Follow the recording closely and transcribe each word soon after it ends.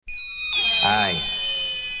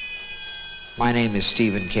My name is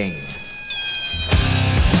Stephen King.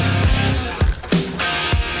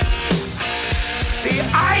 The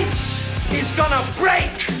ice is gonna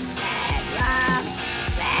break!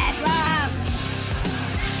 Bad Rob!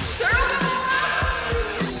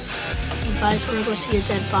 You guys want to go see a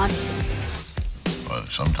dead body? Well,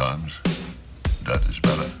 sometimes that is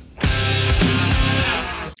better.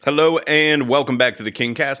 Hello and welcome back to the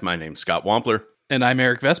Kingcast. My name's Scott Wampler. And I'm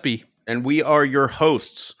Eric Vespi. And we are your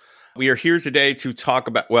hosts. We are here today to talk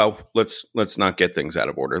about, well, let's not get things out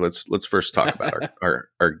of order. Let's first talk about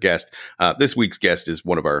our guest. This week's guest is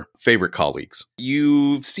one of our favorite colleagues.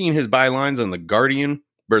 You've seen his bylines on The Guardian,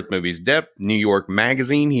 Birth Movies Dep, New York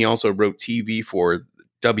Magazine. He also wrote TV for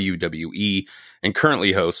WWE and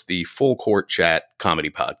currently hosts the Full Court Chat comedy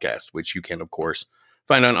podcast, which you can, of course,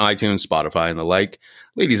 find on iTunes, Spotify, and the like.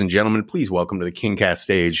 Ladies and gentlemen, please welcome to the Kingcast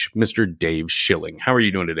stage, Mr. Dave Schilling. How are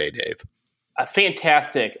you doing today, Dave?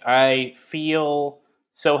 Fantastic. I feel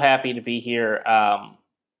so happy to be here.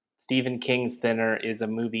 Stephen King's Thinner is a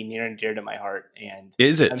movie near and dear to my heart. And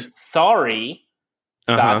is it? I'm sorry,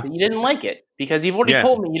 Scott, that you didn't like it, because you've already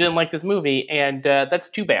told me you didn't like this movie, and that's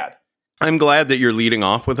too bad. I'm glad that you're leading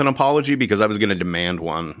off with an apology, because I was going to demand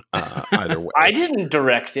one either way. I didn't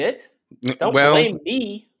direct it. Don't blame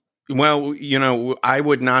me. Well, you know, I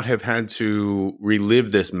would not have had to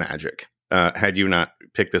relive this magic had you not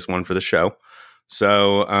picked this one for the show.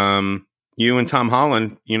 So you and Tom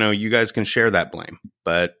Holland, you know, you guys can share that blame,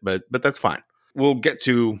 but that's fine. We'll get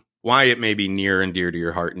to why it may be near and dear to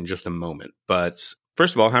your heart in just a moment. But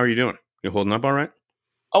first of all, how are you doing? You holding up all right?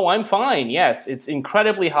 Oh, I'm fine. Yes, it's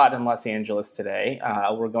incredibly hot in Los Angeles today.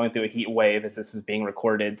 We're going through a heat wave as this is being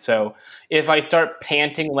recorded. So if I start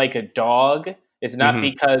panting like a dog, it's not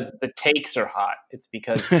because the takes are hot. It's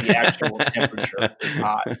because the actual temperature is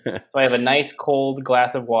hot. So I have a nice cold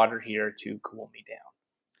glass of water here to cool me down.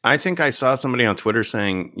 I think I saw somebody on Twitter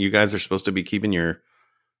saying you guys are supposed to be keeping your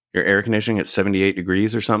air conditioning at 78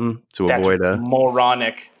 degrees or something to avoid a...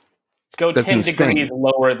 moronic. Go That's 10 insane. degrees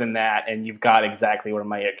lower than that, and you've got exactly where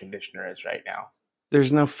my air conditioner is right now.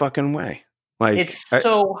 There's no fucking way. Like it's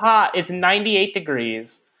so hot. It's 98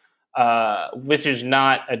 degrees, which is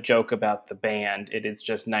not a joke about the band. It is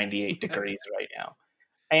just 98 degrees right now.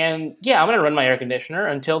 And yeah, I'm going to run my air conditioner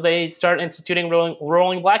until they start instituting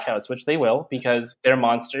rolling blackouts, which they will, because they're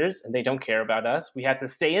monsters and they don't care about us. We have to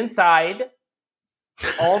stay inside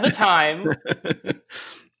all the time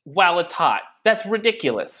while it's hot. That's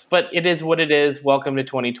ridiculous, but it is what it is. Welcome to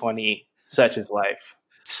 2020. Such is life.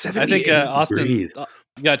 I think Austin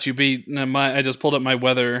got you beat. I just pulled up my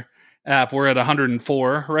weather app. We're at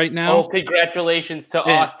 104 right now. Oh, congratulations to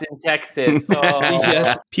Austin, Texas. Oh.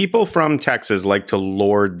 Yes. People from Texas like to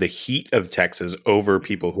lord the heat of Texas over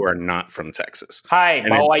people who are not from Texas. Hi,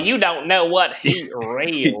 boy, you don't know what heat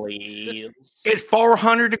really is. It's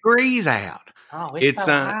 400 degrees out. Oh, it's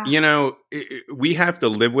so hot. you know, we have to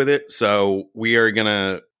live with it, so we are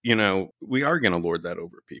gonna lord that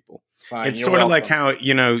over people. Fine, it's sort of like how,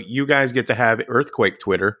 you know, you guys get to have earthquake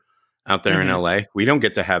Twitter out there in LA. We don't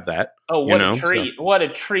get to have that. Oh, what a treat. So what a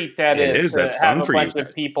treat that is. It is. That's fun for you. Have a bunch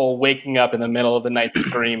of people waking up in the middle of the night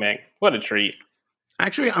screaming. What a treat.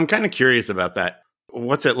 Actually, I'm kind of curious about that.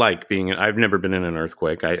 What's it like being, I've never been in an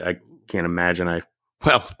earthquake. I can't imagine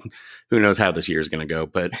well, who knows how this year is going to go,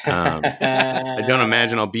 but I don't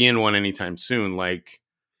imagine I'll be in one anytime soon. Like,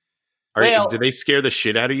 do they scare the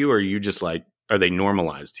shit out of you, or are you just like, are they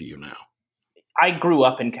normalized to you now? I grew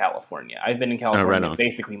up in California. I've been in California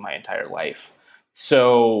basically my entire life.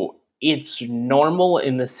 So it's normal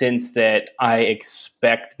in the sense that I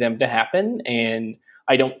expect them to happen, and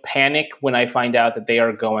I don't panic when I find out that they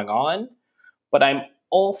are going on, but I'm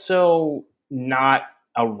also not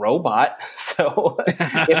a robot. So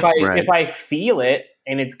if I feel it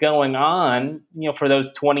and it's going on, you know, for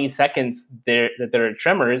those 20 seconds that there are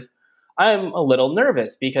tremors, I'm a little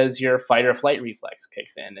nervous because your fight or flight reflex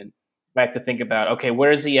kicks in, and I have to think about, okay,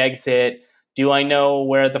 where's the exit? Do I know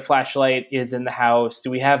where the flashlight is in the house?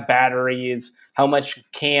 Do we have batteries? How much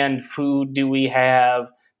canned food do we have?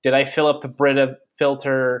 Did I fill up the Brita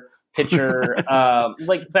filter pitcher?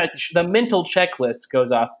 Like that, the mental checklist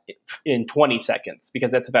goes off in 20 seconds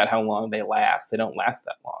because that's about how long they last. They don't last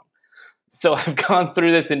that long. So I've gone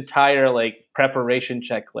through this entire like preparation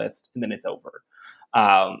checklist, and then it's over.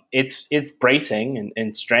 It's bracing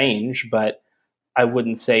and strange, but I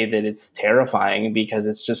wouldn't say that it's terrifying because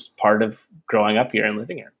it's just part of growing up here and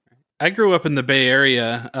living here. I grew up in the Bay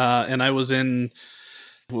Area, and I was in,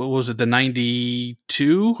 what was it, the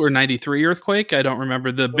 92 or 93 earthquake? I don't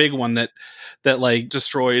remember, the big one that like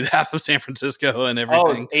destroyed half of San Francisco and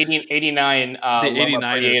everything. Oh, 89, the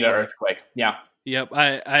 89 earthquake. Yeah. Yep.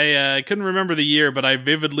 I couldn't remember the year, but I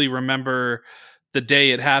vividly remember the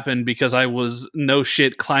day it happened because I was no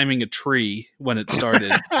shit climbing a tree when it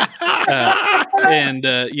started.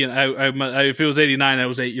 If it was 89, I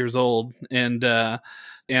was 8 years old. And I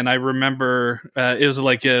remember it was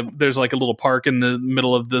like there's like a little park in the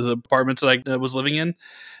middle of the apartments that I was living in.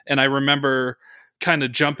 And I remember kind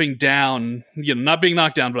of jumping down, not being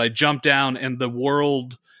knocked down, but I jumped down and the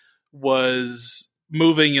world was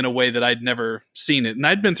moving in a way that I'd never seen it. And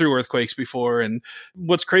I'd been through earthquakes before. And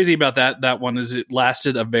what's crazy about that one is it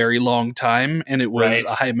lasted a very long time and it was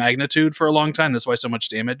a high magnitude for a long time. That's why so much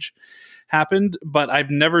damage happened. But I've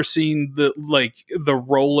never seen the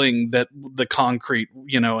rolling that the concrete,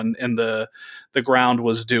 and the ground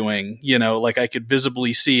was doing, like I could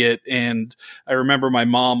visibly see it. And I remember my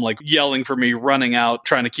mom like yelling for me, running out,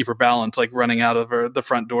 trying to keep her balance, like running out of the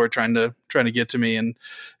front door, trying to get to me. And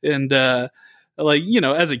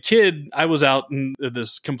as a kid, I was out in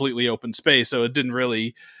this completely open space. So it didn't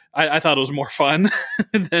really, I thought it was more fun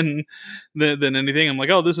than anything. I'm like,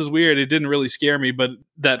 oh, this is weird. It didn't really scare me, but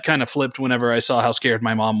that kind of flipped whenever I saw how scared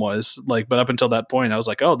my mom was. But up until that point, I was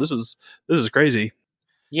like, oh, this is crazy.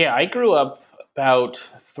 Yeah, I grew up about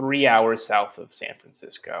 3 hours south of San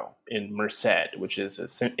Francisco in Merced, which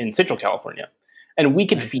is in Central California, and we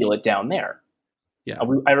could feel it down there. Yeah,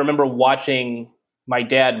 I remember watching my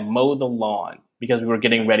dad mow the lawn because we were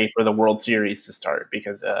getting ready for the World Series to start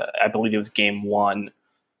because I believe it was game 1.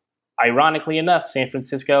 Ironically enough, San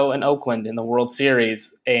Francisco and Oakland in the World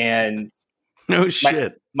Series. And no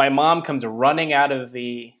shit. My mom comes running out of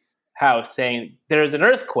the house saying, there's an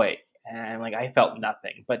earthquake. And I felt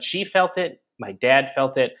nothing. But she felt it. My dad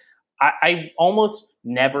felt it. I almost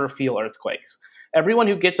never feel earthquakes. Everyone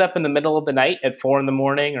who gets up in the middle of the night at 4 a.m.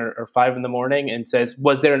 or 5 a.m. and says,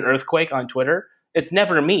 was there an earthquake on Twitter? It's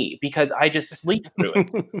never me because I just sleep through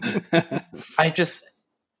it.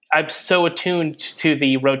 I'm so attuned to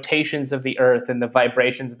the rotations of the earth and the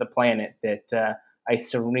vibrations of the planet that I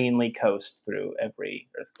serenely coast through every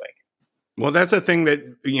earthquake. Well, that's a thing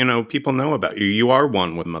that, people know about you. You are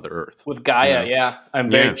one with Mother Earth. With Gaia, yeah.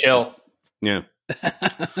 I'm very chill. Yeah.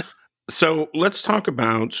 So let's talk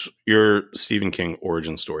about your Stephen King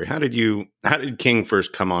origin story. How did King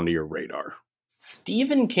first come onto your radar?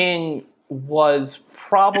 Stephen King was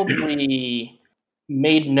probably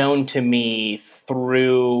made known to me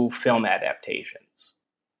through film adaptations.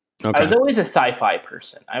 Okay. I was always a sci-fi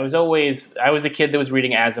person. I was a kid that was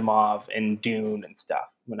reading Asimov and Dune and stuff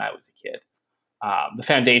when I was a kid. The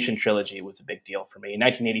Foundation trilogy was a big deal for me. In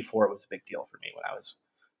 1984, it was a big deal for me when I was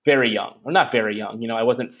very young. Or not very young. I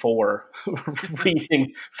wasn't 4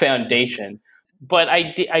 reading Foundation. But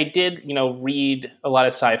I did, read a lot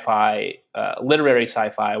of sci-fi, literary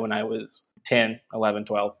sci-fi when I was 10, 11,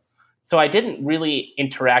 12. So I didn't really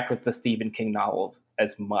interact with the Stephen King novels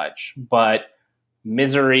as much. But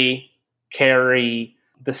Misery, Carrie,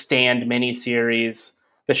 The Stand miniseries,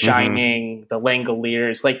 The Shining, The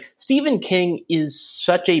Langoliers, Stephen King is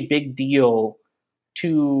such a big deal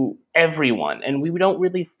to everyone. And we don't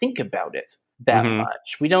really think about it that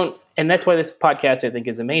much. We don't, and that's why this podcast I think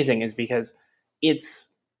is amazing, is because it's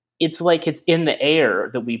like it's in the air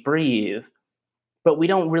that we breathe, but we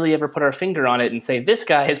don't really ever put our finger on it and say, this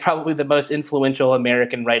guy is probably the most influential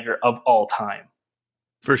American writer of all time.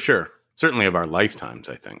 For sure. Certainly of our lifetimes,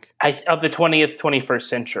 I think. Of the 20th, 21st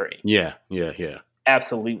century. Yeah.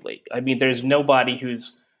 Absolutely. I mean, there's nobody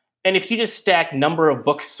who's... And if you just stack number of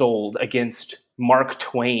books sold against Mark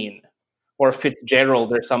Twain or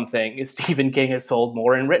Fitzgerald or something, Stephen King has sold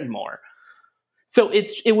more and written more. So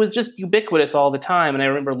it was just ubiquitous all the time. And I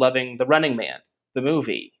remember loving The Running Man, the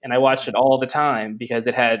movie. And I watched it all the time because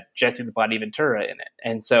it had Jesse the Body Ventura in it.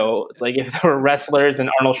 And so it's like if there were wrestlers and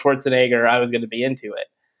Arnold Schwarzenegger, I was going to be into it.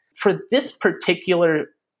 For this particular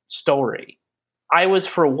story, I was,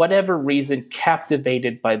 for whatever reason,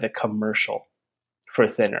 captivated by the commercial for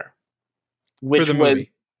Thinner, which was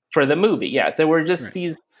for the movie. Yeah, there were just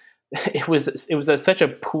these. It was such a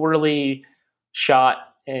poorly shot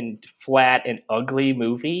and flat and ugly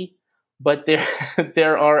movie, but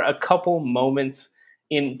there are a couple moments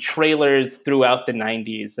in trailers throughout the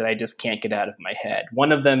 90s that I just can't get out of my head.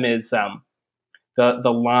 One of them is the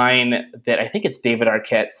line that I think it's David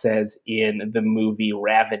Arquette says in the movie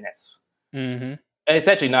Ravenous. Mm-hmm. It's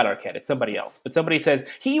actually not Arquette, it's somebody else. But somebody says,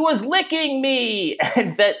 "He was licking me!"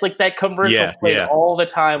 And that commercial played all the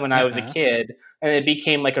time when I was a kid. And it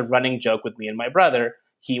became like a running joke with me and my brother.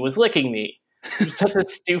 He was licking me. Such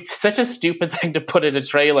a stupid thing to put in a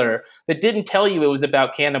trailer that didn't tell you it was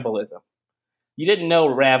about cannibalism. You didn't know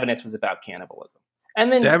Ravenous was about cannibalism.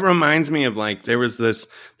 And then that reminds me of there was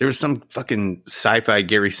some fucking sci-fi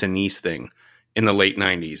Gary Sinise thing. in the late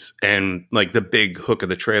 90s. And like the big hook of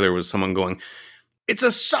the trailer was someone going, "It's a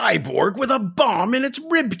cyborg with a bomb in its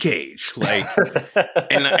rib cage." Like,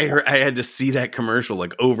 and I had to see that commercial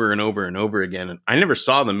like over and over and over again. And I never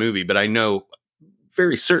saw the movie, but I know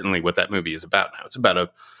very certainly what that movie is about now. It's about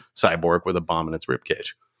a cyborg with a bomb in its rib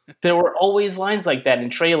cage. There were always lines like that in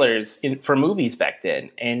trailers for movies back then.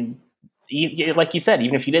 And like you said,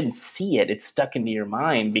 even if you didn't see it, it's stuck into your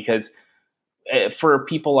mind because for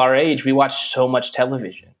people our age, we watched so much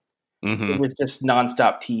television. Mm-hmm. It was just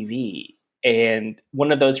nonstop TV. And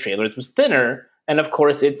one of those trailers was Thinner. And of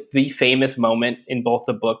course, it's the famous moment in both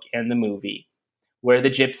the book and the movie where the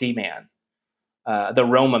gypsy man, the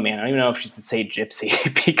Roma man, I don't even know if she should say gypsy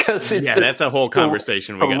because it's that's a whole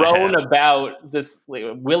conversation we thrown about this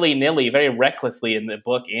willy-nilly, very recklessly in the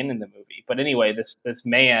book and in the movie. But anyway, this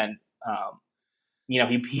man,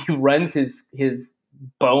 he runs his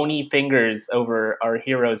bony fingers over our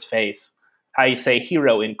hero's face. I say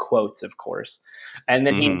hero in quotes, of course. And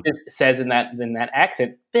then he just says in that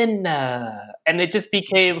accent, "Thinner," and it just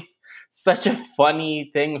became such a funny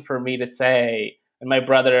thing for me to say. And my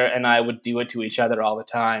brother and I would do it to each other all the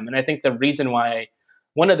time. And I think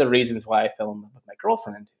one of the reasons why I fell in love with my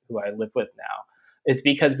girlfriend, who I live with now, is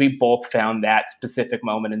because we both found that specific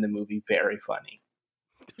moment in the movie very funny.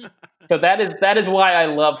 So that is why I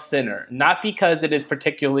love Thinner. Not because it is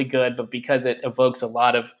particularly good, but because it evokes a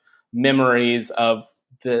lot of memories of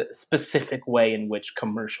the specific way in which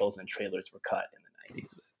commercials and trailers were cut in the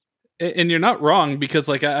 90s. And you're not wrong, because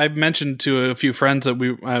like I mentioned to a few friends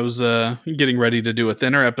that I was getting ready to do a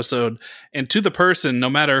Thinner episode, and to the person, no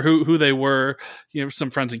matter who they were, some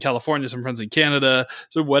friends in California, some friends in Canada,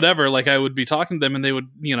 so whatever, like I would be talking to them and they would,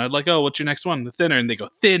 like, "Oh, what's your next one?" The Thinner. And they go,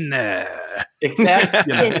 "Thinner."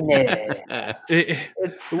 Exactly. Thinner.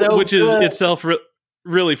 It's so which good. Is itself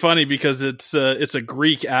really funny because it's a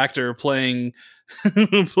Greek actor playing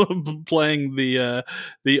the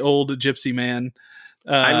old gypsy man.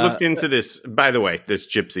 I looked into this, by the way, this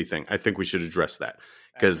gypsy thing. I think we should address that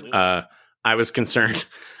because I was concerned.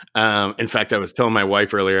 In fact, I was telling my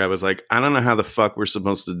wife earlier, I was like, I don't know how the fuck we're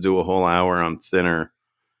supposed to do a whole hour on Thinner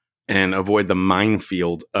and avoid the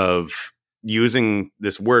minefield of using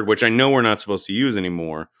this word, which I know we're not supposed to use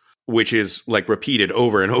anymore, which is like repeated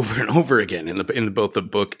over and over and over again in both the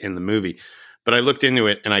book and the movie. But I looked into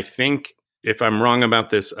it, and I think if I'm wrong about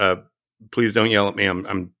this, please don't yell at me.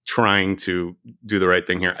 I'm trying to do the right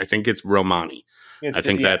thing here. I think it's Romani. I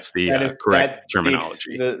think that's the correct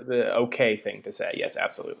terminology. The okay thing to say. Yes,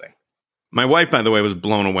 absolutely. My wife, by the way, was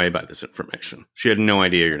blown away by this information. She had no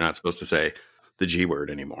idea you're not supposed to say the G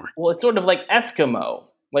word anymore. Well, it's sort of like Eskimo.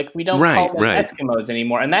 Like we don't call them Eskimos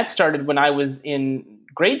anymore. And that started when I was in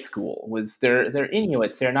grade school. They're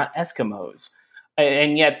Inuits. They're not Eskimos.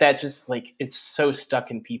 And yet that just it's so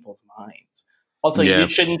stuck in people's minds. Also, you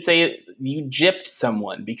shouldn't say you gypped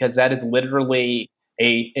someone, because that is literally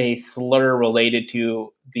a slur related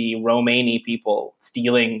to the Romani people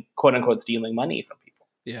stealing, quote unquote, stealing money from people.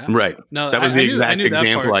 Yeah, right. No, that was the exact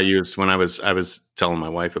example I used when I was telling my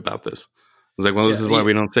wife about this. I was like, "Well, this is why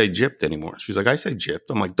we don't say gypped anymore." She's like, "I say gypped."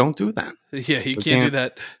 I'm like, "Don't do that." Yeah, you can't do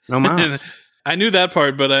that. No mas. I knew that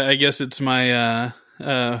part, but I guess it's my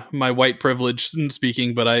my white privilege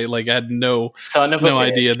speaking, but I had no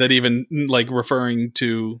idea that even referring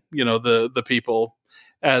to the people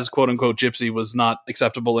as quote unquote gypsy was not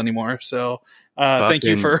acceptable anymore. So thank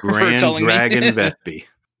you for telling Dragon me. Vespi.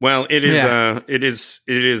 Well, it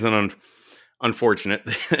is an unfortunate,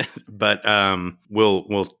 but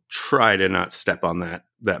we'll try to not step on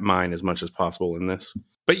that mine as much as possible in this.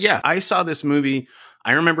 But yeah, I saw this movie.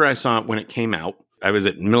 I remember I saw it when it came out. I was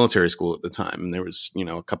at military school at the time, and there was,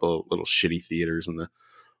 a couple of little shitty theaters in the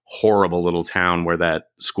horrible little town where that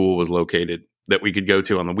school was located that we could go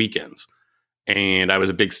to on the weekends. And I was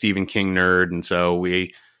a big Stephen King nerd. And so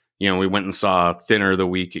we went and saw Thinner the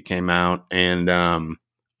week it came out. And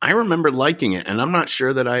I remember liking it. And I'm not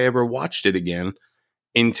sure that I ever watched it again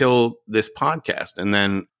until this podcast. And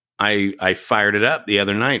then I fired it up the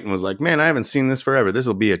other night and was like, man, I haven't seen this forever. This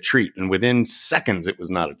will be a treat. And within seconds, it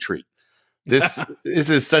was not a treat. This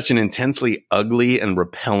is such an intensely ugly and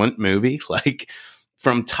repellent movie. Like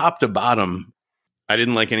from top to bottom, I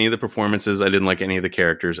didn't like any of the performances. I didn't like any of the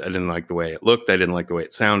characters. I didn't like the way it looked. I didn't like the way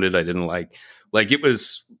it sounded. I didn't like it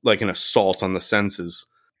was like an assault on the senses,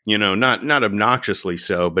 not obnoxiously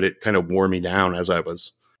so, but it kind of wore me down as I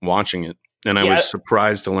was watching it. And I was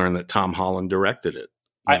surprised to learn that Tom Holland directed it.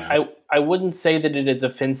 I wouldn't say that it is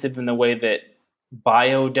offensive in the way that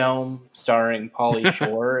Biodome starring Pauly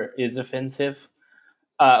Shore is offensive.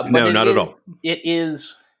 But no, not at all.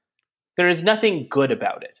 There is nothing good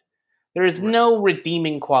about it. There is no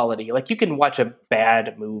redeeming quality. Like, you can watch a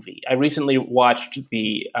bad movie. I recently watched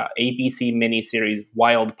the ABC miniseries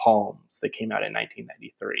Wild Palms that came out in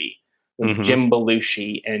 1993 with Jim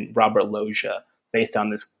Belushi and Robert Loggia, based on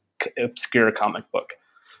this obscure comic book.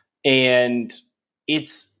 And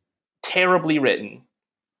it's terribly written.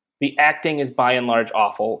 The acting is by and large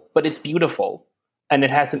awful, but it's beautiful. And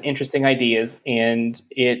it has some interesting ideas, and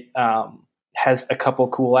it has a couple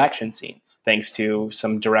cool action scenes, thanks to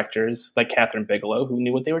some directors like Catherine Bigelow who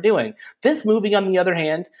knew what they were doing. This movie, on the other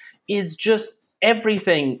hand, is just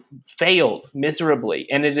everything fails miserably.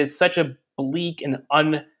 And it is such a bleak and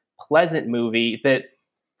unpleasant movie that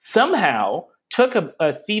somehow took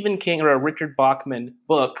a Stephen King or a Richard Bachman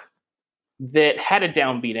book that had a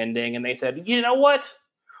downbeat ending, and they said, you know what?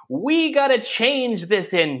 We got to change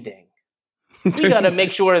this ending. We got to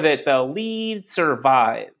make sure that the lead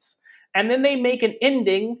survives. And then they make an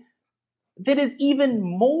ending that is even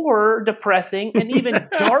more depressing and even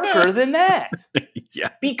darker than that. Yeah.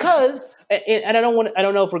 Because, and I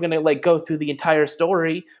don't know if we're going to like go through the entire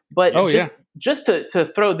story, but just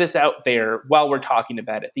to throw this out there while we're talking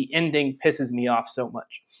about it, the ending pisses me off so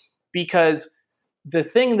much. Because the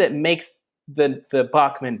thing that makes the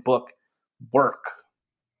Bachman book work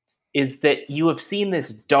is that you have seen this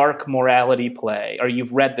dark morality play, or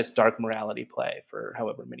you've read this dark morality play for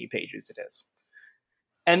however many pages it is.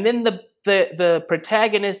 And then the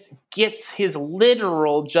protagonist gets his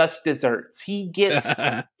literal just desserts. He gets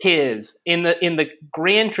his in the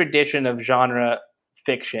grand tradition of genre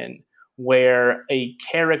fiction, where a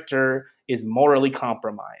character is morally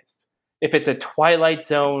compromised. If it's a Twilight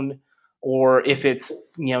Zone, or if it's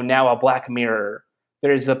now a Black Mirror,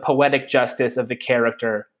 there's the poetic justice of the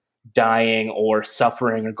character dying or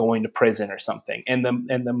suffering or going to prison or something, and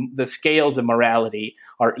the scales of morality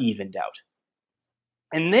are evened out.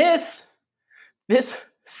 And this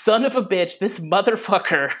son of a bitch, this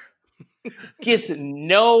motherfucker, gets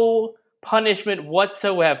no punishment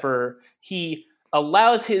whatsoever. He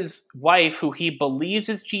allows his wife, who he believes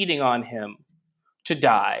is cheating on him, to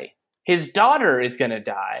die. His daughter is going to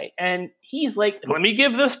die, and he's like, let me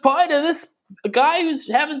give this pie to this guy who's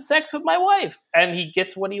having sex with my wife. And he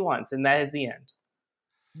gets what he wants, and that is the end.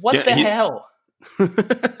 What the hell?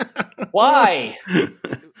 Why?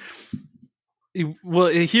 Well,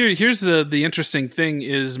 here's the interesting thing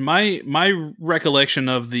is my recollection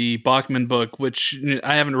of the Bachman book, which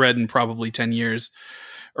I haven't read in probably 10 years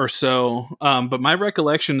or so. But my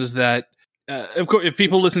recollection is that, of course, if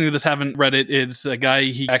people listening to this haven't read it, it's a guy,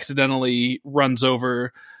 he accidentally runs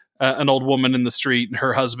over an old woman in the street, and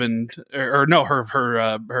her husband,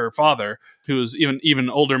 her father, who's even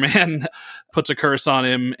older man, puts a curse on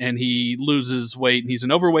him, and he loses weight. And he's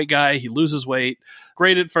an overweight guy. He loses weight.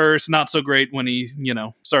 Great at first, not so great when he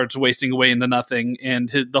starts wasting away into nothing.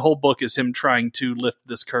 And the whole book is him trying to lift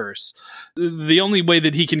this curse. The only way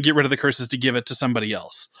that he can get rid of the curse is to give it to somebody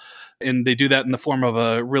else. And they do that in the form of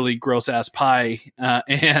a really gross ass pie.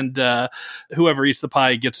 And whoever eats the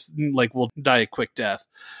pie will die a quick death.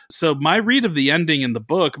 So my read of the ending in the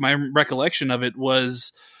book, my recollection of it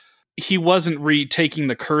was he wasn't taking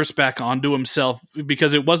the curse back onto himself,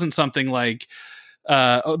 because it wasn't something like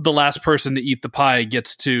the last person to eat the pie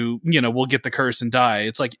gets to, will get the curse and die.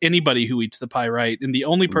 It's like anybody who eats the pie, right? And the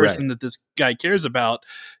only person that this guy cares about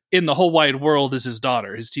in the whole wide world is his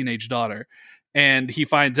daughter, his teenage daughter. And he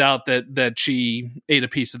finds out that she ate a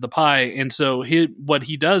piece of the pie. And so what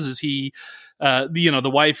he does is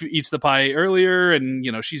the wife eats the pie earlier, and,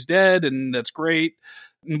 she's dead, and that's great.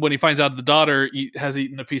 And when he finds out the daughter has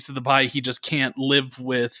eaten a piece of the pie, he just can't live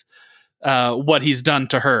with what he's done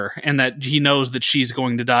to her, and that he knows that she's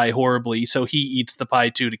going to die horribly. So he eats the pie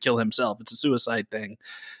too to kill himself. It's a suicide thing.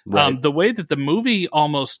 Right. The way that the movie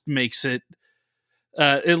almost makes it,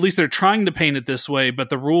 at least they're trying to paint it this way, but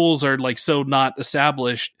the rules are like so not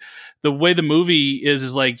established. The way the movie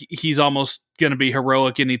is like he's almost going to be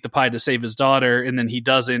heroic and eat the pie to save his daughter, and then he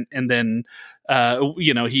doesn't, and then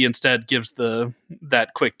he instead gives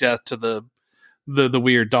that quick death to the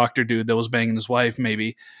weird doctor dude that was banging his wife.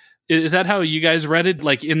 Maybe is that how you guys read it?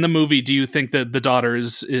 Like in the movie, do you think that the daughter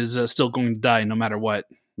is still going to die no matter what?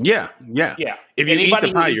 Yeah. If you eat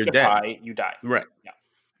the pie, you're dead. Pie, you die. Right. Yeah.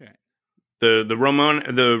 The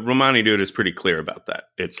Romani dude is pretty clear about that.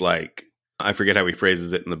 It's like, I forget how he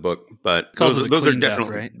phrases it in the book, but those are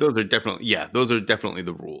definitely those are definitely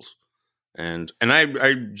the rules. And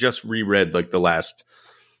I just reread like the last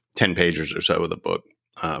 10 pages or so of the book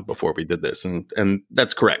before we did this, and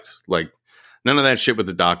that's correct. Like none of that shit with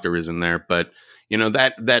the doctor is in there, but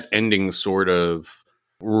that ending sort of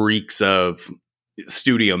reeks of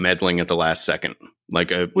studio meddling at the last second, like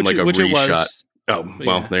a reshot. Oh,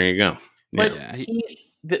 well, there you go. Yeah.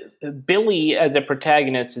 But Billy as a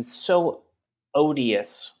protagonist is so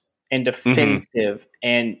odious and offensive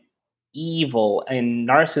and evil and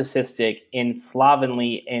narcissistic and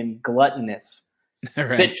slovenly and gluttonous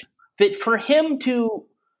that for him to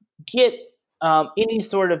get any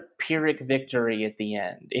sort of Pyrrhic victory at the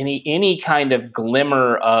end, any kind of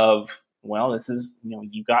glimmer of, well, this is,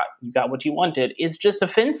 you got what you wanted, is just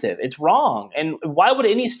offensive. It's wrong. And why would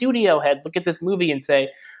any studio head look at this movie and say,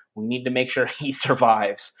 we need to make sure he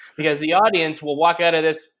survives? Because the audience will walk out of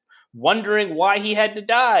this wondering why he had to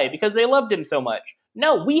die because they loved him so much.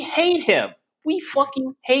 No, we hate him. We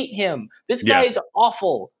fucking hate him. This guy is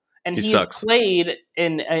awful. And he's played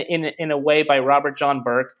in a way by Robert John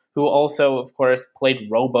Burke, who also, of course, played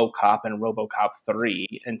RoboCop in RoboCop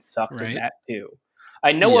 3 and sucked in that too.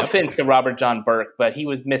 No offense to Robert John Burke, but he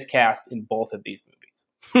was miscast in both of these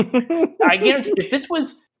movies. I guarantee if this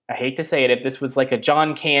was, I hate to say it, if this was like a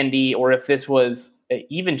John Candy, or if this was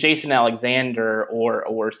even Jason Alexander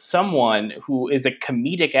or someone who is a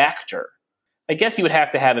comedic actor, I guess you would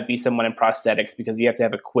have to have it be someone in prosthetics because you have to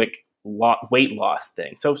have a quick weight loss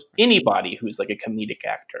thing. So anybody who's like a comedic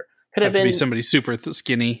actor could have been, to be somebody super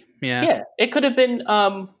skinny. Yeah, it could have been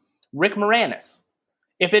Rick Moranis.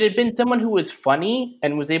 If it had been someone who was funny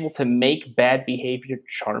and was able to make bad behavior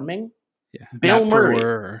charming, Bill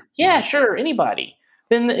Murray. Yeah, sure, anybody.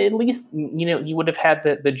 Then at least you would have had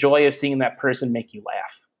the joy of seeing that person make you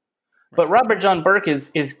laugh. But Robert John Burke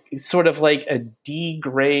is sort of like a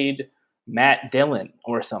D-grade Matt Dillon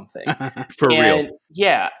or something. Real.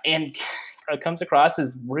 Yeah, and it comes across as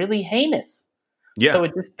really heinous. Yeah. So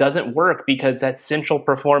it just doesn't work because that central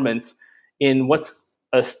performance in what's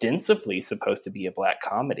ostensibly supposed to be a black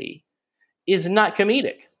comedy is not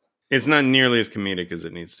comedic. It's not nearly as comedic as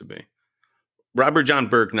it needs to be. Robert John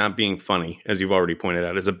Burke not being funny, as you've already pointed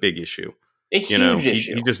out, is a big issue. A huge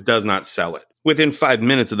issue. He just does not sell it. Within 5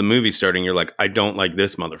 minutes of the movie starting, you're like, I don't like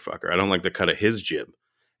this motherfucker. I don't like the cut of his jib.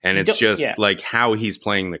 And it's just like how he's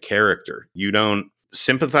playing the character. You don't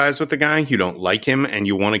sympathize with the guy. You don't like him. And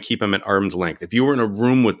you want to keep him at arm's length. If you were in a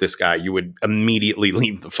room with this guy, you would immediately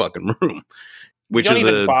leave the fucking room. Which you don't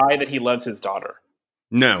even buy that he loves his daughter.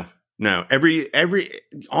 No.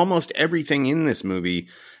 Almost everything in this movie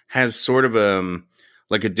has sort of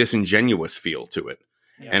like a disingenuous feel to it.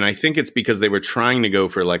 Yeah. And I think it's because they were trying to go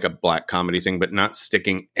for like a black comedy thing, but not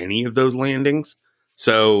sticking any of those landings.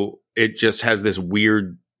 So it just has this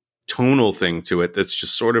weird tonal thing to it that's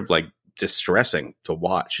just sort of like distressing to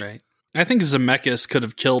watch. Right. I think Zemeckis could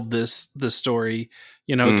have killed this story,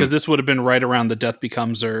 because this would have been right around the Death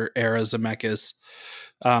Becomes Her era Zemeckis.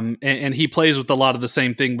 And he plays with a lot of the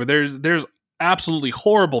same thing where there's absolutely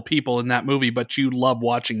horrible people in that movie, but you love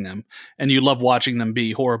watching them and you love watching them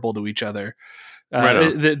be horrible to each other.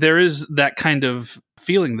 There is that kind of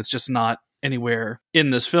feeling that's just not anywhere in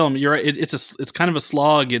this film. You're right. It's kind of a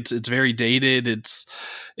slog. It's very dated.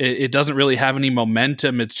 It doesn't really have any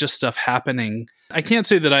momentum. It's just stuff happening. I can't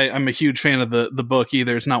say that I'm a huge fan of the book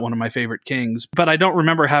either. It's not one of my favorite Kings, but I don't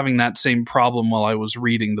remember having that same problem while I was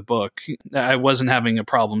reading the book. I wasn't having a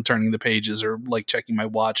problem turning the pages or like checking my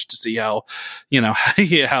watch to see how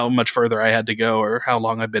much further I had to go or how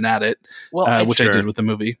long I've been at it, which I did with the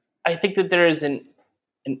movie. I think that there is an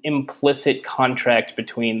implicit contract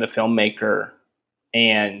between the filmmaker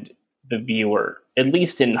and the viewer, at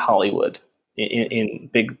least in Hollywood, in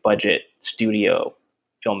big budget studio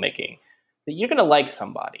filmmaking, that you're going to like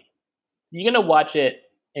somebody. You're going to watch it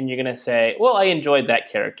and you're going to say, well, I enjoyed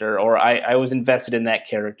that character, or I was invested in that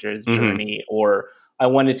character's journey, or I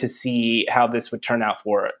wanted to see how this would turn out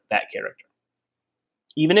for that character.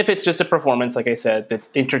 Even if it's just a performance, like I said, that's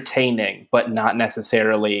entertaining, but not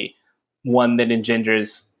necessarily one that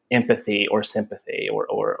engenders empathy or sympathy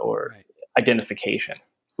or identification.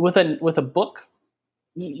 With a book,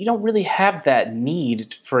 you don't really have that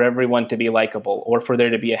need for everyone to be likable or for there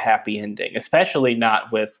to be a happy ending, especially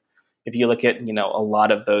not with, if you look at, a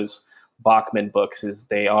lot of those Bachman books, is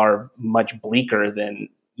they are much bleaker than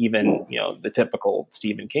even, the typical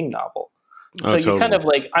Stephen King novel. So you're kind of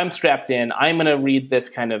like, I'm strapped in. I'm going to read this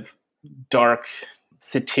kind of dark,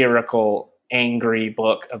 satirical, angry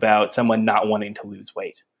book about someone not wanting to lose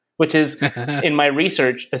weight, which is, in my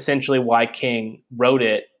research, essentially why King wrote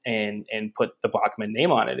it and put the Bachman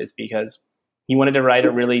name on it, is because he wanted to write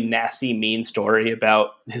a really nasty, mean story about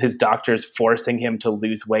his doctors forcing him to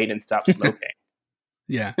lose weight and stop smoking.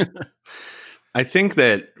 Yeah. I think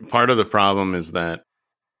that part of the problem is that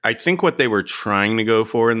I think what they were trying to go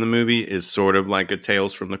for in the movie is sort of like a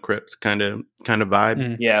Tales from the Crypt kind of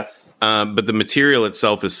vibe. Yes. But the material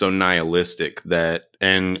itself is so nihilistic that,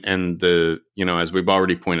 and the, as we've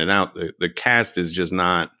already pointed out, the cast is just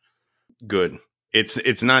not good.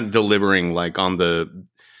 It's not delivering like on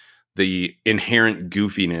the inherent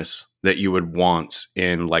goofiness that you would want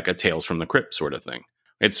in like a Tales from the Crypt sort of thing.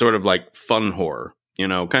 It's sort of like fun horror,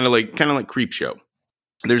 kind of like Creepshow.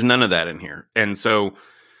 There's none of that in here. And so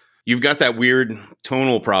you've got that weird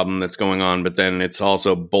tonal problem that's going on, but then it's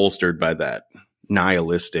also bolstered by that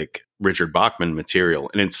nihilistic Richard Bachman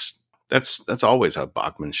material. And that's always how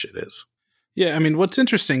Bachman shit is. Yeah, I mean, what's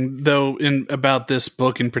interesting though about this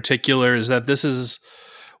book in particular is that this is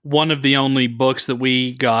one of the only books that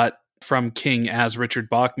we got from King as Richard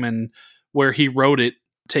Bachman where he wrote it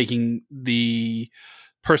taking the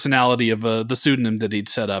personality of the pseudonym that he'd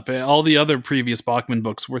set up. All the other previous Bachman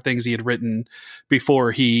books were things he had written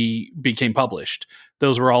before he became published.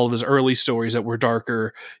 Those were all of his early stories that were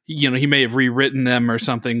darker. He may have rewritten them or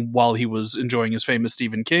something while he was enjoying his famous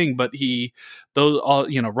Stephen King, but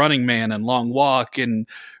Running Man and Long Walk and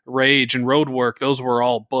Rage and Roadwork, those were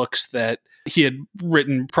all books that he had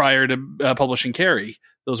written prior to publishing Carrie.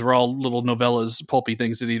 Those were all little novellas, pulpy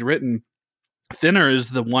things that he'd written. Thinner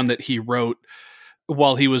is the one that he wrote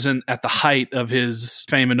while he was at the height of his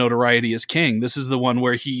fame and notoriety as King. This is the one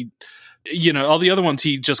where he, all the other ones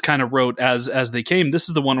he just kind of wrote as they came. This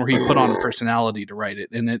is the one where he put on a personality to write it.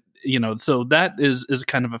 And it, so that is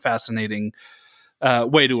kind of a fascinating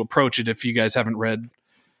way to approach it. If you guys haven't read,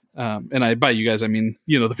 and by you guys, I mean,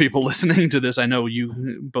 the people listening to this, I know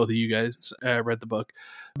both of you guys read the book,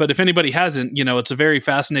 but if anybody hasn't, it's a very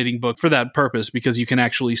fascinating book for that purpose, because you can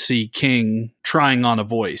actually see King trying on a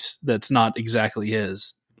voice that's not exactly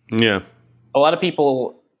his. Yeah. A lot of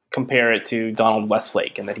people compare it to Donald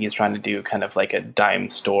Westlake, and that he's trying to do kind of like a dime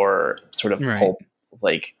store sort of pulp,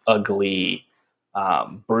 like ugly,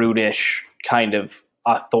 brutish kind of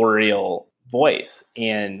authorial voice.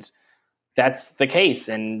 And that's the case.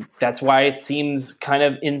 And that's why it seems kind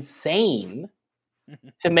of insane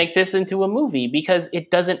to make this into a movie, because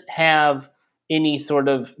it doesn't have any sort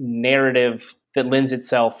of narrative that lends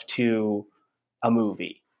itself to a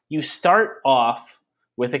movie. You start off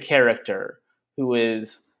with a character who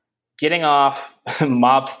is getting off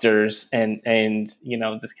mobsters and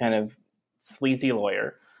this kind of sleazy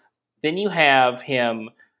lawyer. Then you have him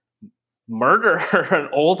murder an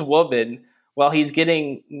old woman while he's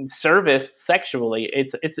getting serviced sexually.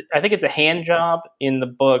 I think it's a hand job in the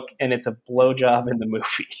book, and it's a blow job in the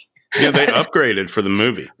movie. Yeah, they upgraded for the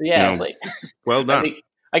movie. Yeah, well done.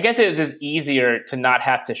 I guess it was just easier to not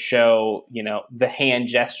have to show, the hand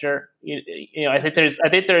gesture. I think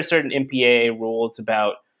there are certain MPAA rules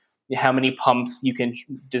about how many pumps you can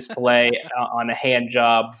display on a hand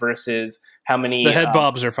job versus how many. The head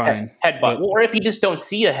bobs are fine. Head bob, or if you just don't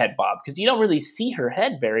see a head bob, because you don't really see her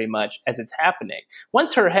head very much as it's happening.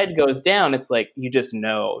 Once her head goes down, it's like you just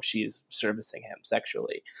know she's servicing him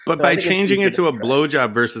sexually. But so by changing it to a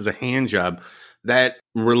blowjob versus a hand job, that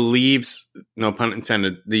relieves, no pun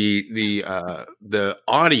intended, the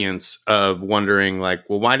audience of wondering, like,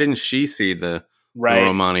 well, why didn't she see the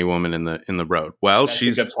Romani woman in the road? Well, that's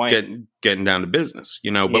she's getting down to business,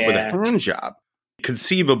 but with a hand job,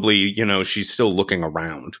 conceivably, she's still looking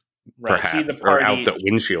around, perhaps, or out the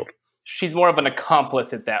windshield. She's more of an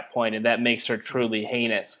accomplice at that point, and that makes her truly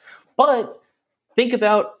heinous. But think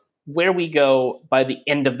about where we go by the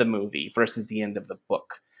end of the movie versus the end of the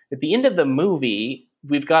book. At the end of the movie,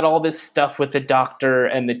 we've got all this stuff with the doctor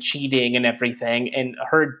and the cheating and everything, and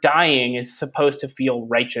her dying is supposed to feel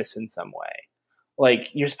righteous in some way. Like,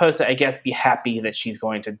 you're supposed to, I guess, be happy that she's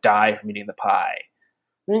going to die from eating the pie.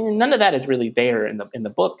 None of that is really there in the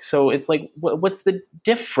book. So it's like, what's the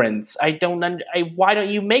difference? Why don't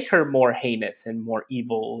you make her more heinous and more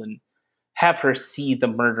evil, and have her see the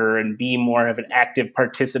murder and be more of an active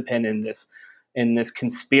participant in this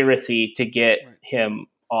conspiracy to get him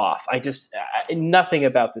off? Nothing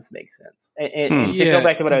about this makes sense. And to go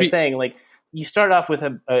back to what I was saying, like, you start off with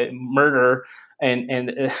a murder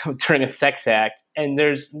and during a sex act, and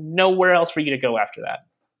there's nowhere else for you to go after that.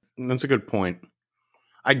 That's a good point.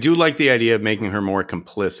 I do like the idea of making her more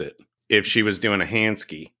complicit. If she was doing a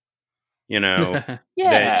handski,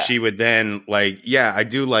 that she would then, like, I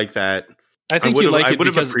do like that. I think I would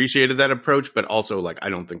have appreciated that approach, but also, like, I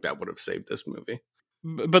don't think that would have saved this movie.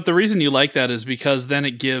 But the reason you like that is because then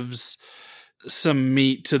it gives some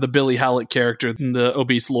meat to the Billy Howlett character, the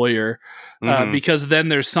obese lawyer, because then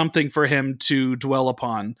there's something for him to dwell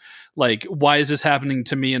upon. Like, why is this happening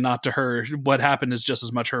to me and not to her? What happened is just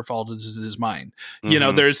as much her fault as it is mine. You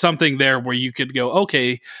know, there's something there where you could go,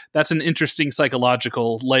 okay, that's an interesting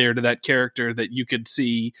psychological layer to that character that you could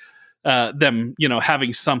see them, you know,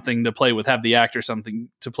 having something to play with, have the actor something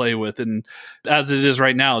to play with. And as it is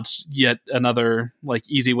right now, it's yet another like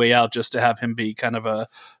easy way out just to have him be kind of a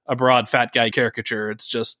broad fat guy caricature. It's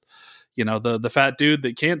just, you know, the fat dude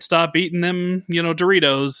that can't stop eating them, you know,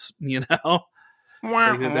 Doritos, you know.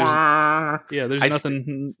 There's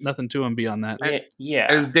nothing to him beyond that. Yeah.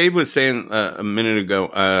 As Dave was saying a minute ago,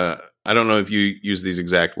 I don't know if you use these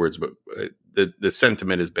exact words, but the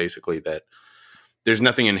sentiment is basically that there's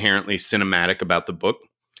nothing inherently cinematic about the book,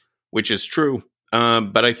 which is true.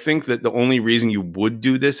 But I think that the only reason you would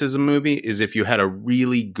do this as a movie is if you had a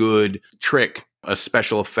really good trick, a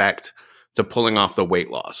special effect to pulling off the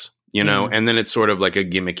weight loss, you know, and then it's sort of like a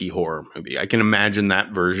gimmicky horror movie. I can imagine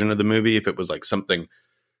that version of the movie if it was like something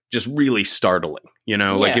just really startling, you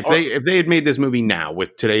know, like if they had made this movie now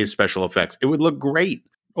with today's special effects, it would look great.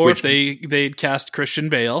 Or if they'd cast Christian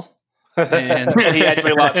Bale. And he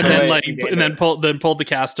actually pulled the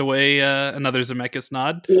cast away. Another Zemeckis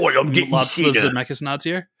nod. Boy, I'm getting lots of Zemeckis nods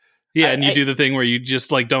here. Yeah, and you do the thing where you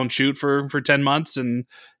just like don't shoot for 10 months and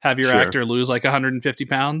have your actor lose like 150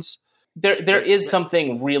 pounds. There is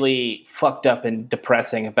something really fucked up and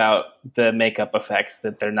depressing about the makeup effects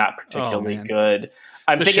that they're not particularly good.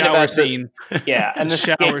 I'm the thinking shower about scene. And the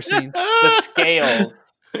shower scene. The scales.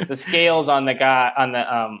 The scales on the guy on the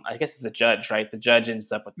I guess it's the judge, right? The judge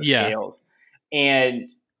ends up with the scales, and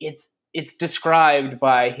it's described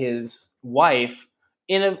by his wife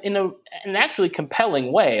in an actually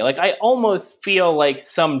compelling way. Like, I almost feel like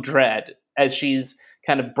some dread as she's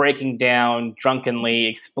kind of breaking down drunkenly,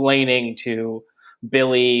 explaining to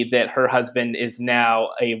Billy that her husband is now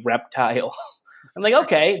a reptile. I'm like,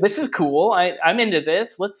 okay, this is cool. I'm into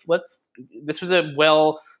this. Let's. This was a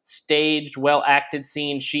well-staged, well-acted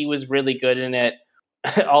scene. She was really good in it.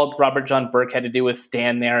 All Robert John Burke had to do was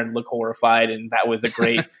stand there and look horrified, and that was a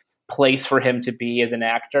great place for him to be as an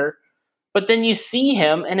actor. But then you see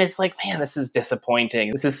him, and it's like, man, this is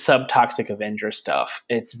disappointing. This is sub-Toxic Avenger stuff.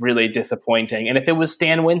 It's really disappointing. And if it was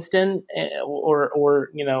Stan Winston or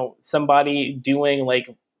you know, somebody doing like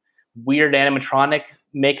weird animatronic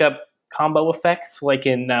makeup combo effects, like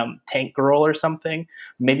in Tank Girl or something,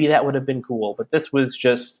 maybe that would have been cool. But this was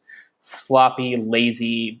just sloppy,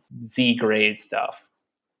 lazy Z-grade stuff.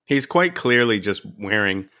 He's quite clearly just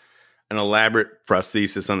wearing an elaborate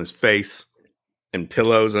prosthesis on his face and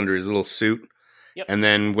pillows under his little suit. Yep. And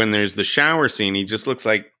then when there's the shower scene, he just looks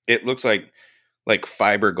like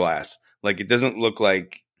fiberglass. Like, it doesn't look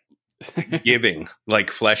like giving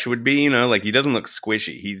like flesh would be, you know, like he doesn't look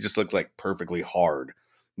squishy. He just looks like perfectly hard,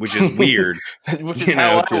 which is weird. Which is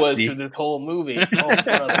how I was through this whole movie. Oh,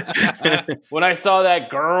 brother. When I saw that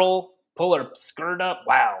girl pull her skirt up,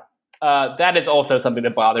 wow. That is also something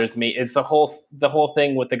that bothers me. Is the whole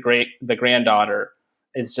thing with the granddaughter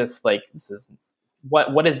is just like, this is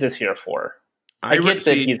what is this here for? I get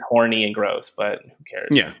that he's horny and gross, but who cares?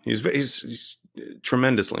 Yeah, he's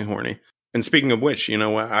tremendously horny. And speaking of which, you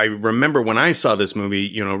know, I remember when I saw this movie,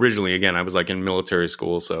 you know, originally, again, I was like in military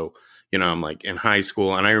school. So, you know, I'm like in high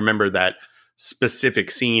school. And I remember that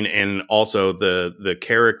specific scene and also the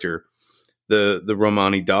character, the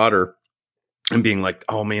Romani daughter, and being like,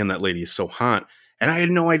 oh man, that lady is so hot. And I had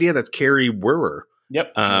no idea that's Carrie Werrer.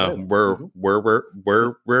 Yep. One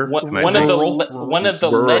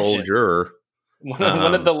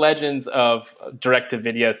of the legends of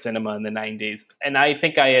direct-to-video cinema in the 90s. And I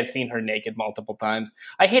think I have seen her naked multiple times.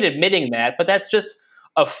 I hate admitting that, but that's just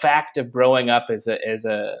a fact of growing up as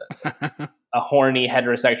a horny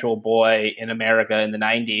heterosexual boy in America in the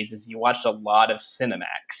 90s, is you watched a lot of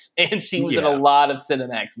Cinemax. And she was in a lot of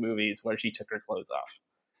Cinemax movies where she took her clothes off.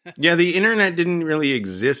 Yeah, the internet didn't really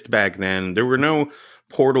exist back then. There were no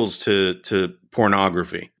portals to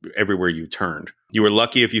pornography everywhere you turned. You were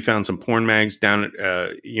lucky if you found some porn mags down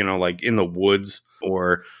at, you know, like in the woods,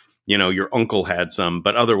 or, you know, your uncle had some.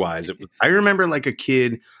 But otherwise, I remember like a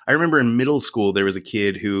kid. I remember in middle school, there was a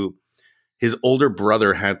kid who his older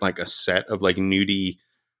brother had like a set of like nudie,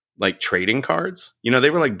 like trading cards. You know, they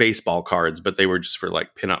were like baseball cards, but they were just for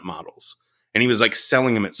like pinup models. And he was like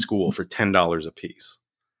selling them at school for $10 a piece.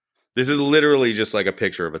 This is literally just like a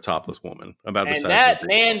picture of a topless woman about the size. And that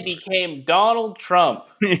man became Donald Trump.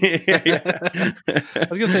 I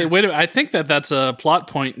was gonna say, wait a minute. I think that's a plot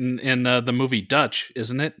point in the movie Dutch,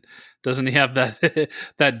 isn't it? Doesn't he have that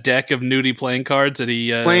that deck of nudie playing cards that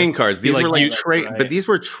he playing cards? These were like right. but these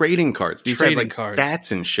were trading cards. These Trading had like cards.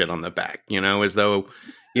 stats and shit on the back. As though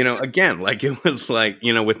again, like it was like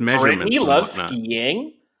with measurements. He loves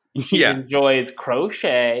skiing. He Yeah, enjoys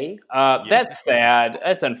crochet. That's sad.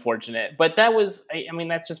 That's unfortunate. But that was, I mean,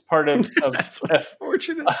 that's just part of that's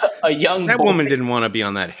unfortunate. A young that boy. woman didn't want to be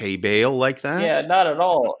on that hay bale like that. Yeah, not at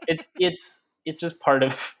all. It's just part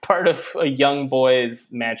of a young boy's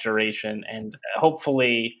maturation, and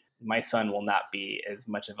hopefully my son will not be as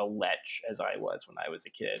much of a lech as I was when I was a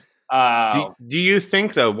kid. Do you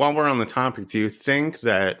think, though, while we're on the topic, do you think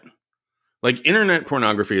that like internet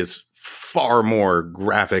pornography is far more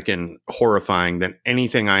graphic and horrifying than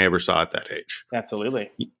anything I ever saw at that age? Absolutely.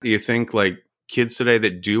 Do you think like kids today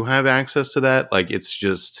that do have access to that, like it's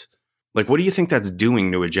just like, what do you think that's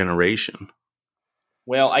doing to a generation?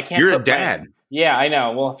 Well, I can't. You're a dad. Yeah, I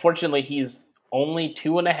know. Well, fortunately, he's only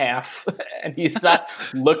 2.5, and he's not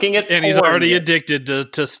looking at. And he's already addicted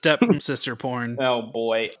to step sister porn. Oh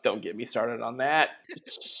boy, don't get me started on that.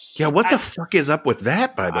 Yeah, what the fuck is up with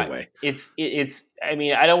that? By the way, it's. I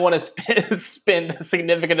mean, I don't want to spend a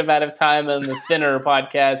significant amount of time on the Thinner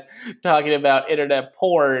podcast talking about internet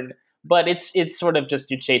porn. But it's sort of just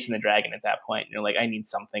you're chasing the dragon at that point. You're like, I need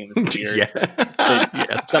something that's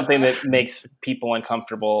weird, something that makes people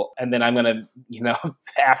uncomfortable, and then I'm gonna,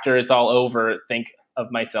 after it's all over, think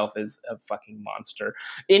of myself as a fucking monster.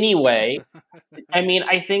 Anyway, I mean,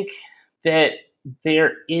 I think that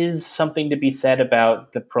there is something to be said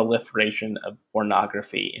about the proliferation of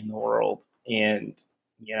pornography in the world, and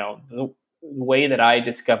the way that I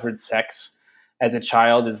discovered sex as a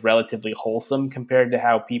child is relatively wholesome compared to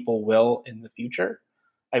how people will in the future.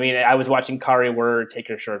 I mean, I was watching Kari Wurr take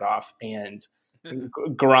her shirt off and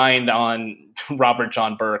grind on Robert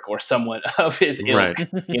John Burke or someone of his ilk, right.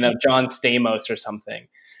 John Stamos or something,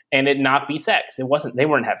 and it not be sex. They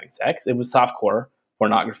weren't having sex. It was softcore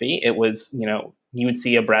pornography. It was, you would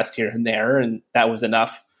see a breast here and there, and that was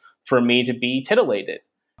enough for me to be titillated.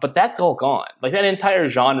 But that's all gone. Like that entire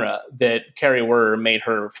genre that Kari Wurr made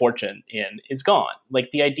her fortune in is gone. Like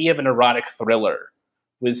the idea of an erotic thriller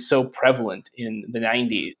was so prevalent in the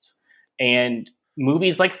 90s. And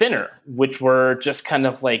movies like Thinner, which were just kind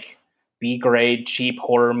of like B-grade, cheap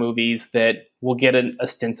horror movies that will get an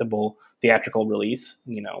ostensible theatrical release.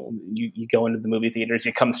 You go into the movie theaters,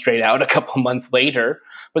 you come straight out a couple months later,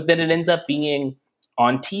 but then it ends up being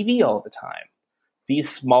on TV all the time. These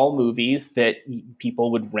small movies that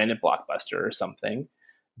people would rent at Blockbuster or something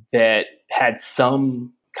that had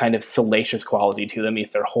some kind of salacious quality to them,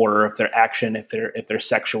 if they're horror, if they're action, if they're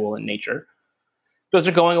sexual in nature, those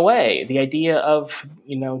are going away. The idea of,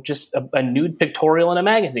 just a nude pictorial in a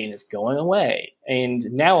magazine is going away. And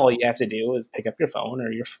now all you have to do is pick up your phone or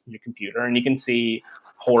your computer, and you can see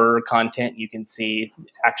horror content, you can see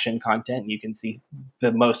action content, you can see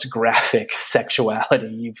the most graphic sexuality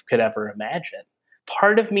you could ever imagine.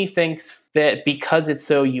 Part of me thinks that because it's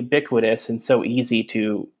so ubiquitous and so easy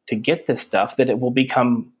to get this stuff, that it will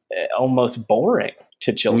become almost boring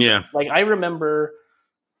to children. Yeah. Like I remember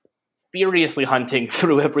furiously hunting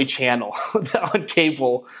through every channel on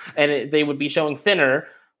cable, and they would be showing Thinner,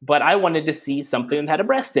 but I wanted to see something that had a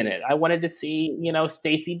breast in it. I wanted to see,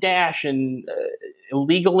 Stacey Dash and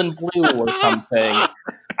Illegal in Blue or something.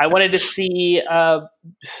 I wanted to see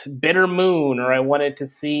Bitter Moon, or I wanted to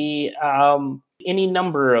see any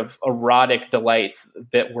number of erotic delights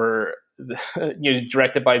that were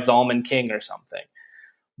directed by Zalman King or something.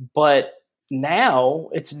 But now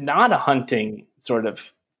it's not a hunting sort of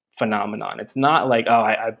phenomenon. It's not like,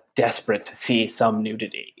 I'm desperate to see some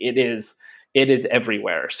nudity. It is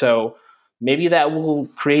everywhere. So maybe that will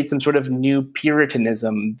create some sort of new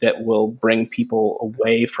puritanism that will bring people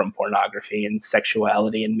away from pornography and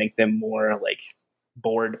sexuality and make them more like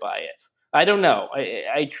bored by it. I don't know.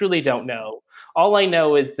 I truly don't know. All I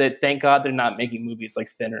know is that thank God they're not making movies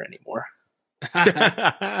like Thinner anymore.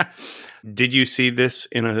 Did you see this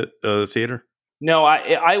in a theater? No,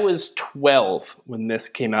 I was 12 when this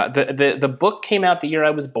came out. The book came out the year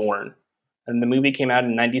I was born, and the movie came out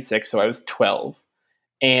in 96, so I was 12.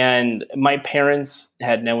 And my parents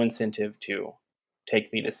had no incentive to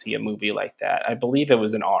take me to see a movie like that. I believe it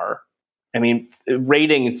was an R. I mean,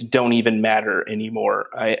 ratings don't even matter anymore.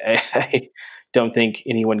 I don't think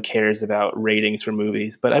anyone cares about ratings for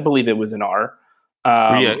movies, but I believe it was an R.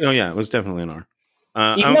 It was definitely an R.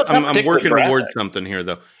 I'm working towards something here,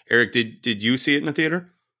 though. Eric, did you see it in the theater?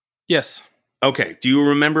 Yes. Okay. Do you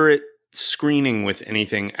remember it screening with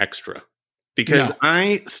anything extra? Because no.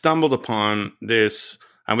 I stumbled upon this.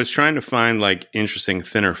 I was trying to find like interesting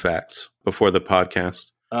Thinner facts before the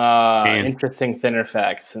podcast, Interesting thinner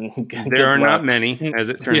facts. And there are not many, as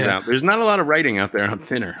it turns out. There's not a lot of writing out there on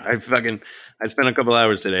Thinner. I spent a couple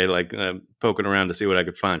hours today, poking around to see what I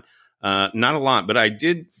could find. Not a lot, but I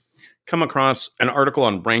did come across an article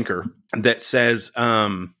on Ranker that says,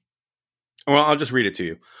 well, I'll just read it to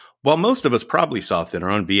you. While most of us probably saw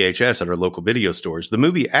Thinner on VHS at our local video stores, the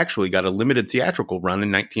movie actually got a limited theatrical run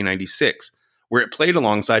in 1996, where it played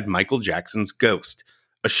alongside Michael Jackson's Ghost,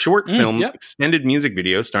 a short film extended music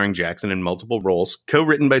video starring Jackson in multiple roles,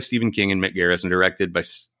 co-written by Stephen King and Mick Garris and directed by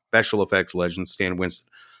special effects legend Stan Winston.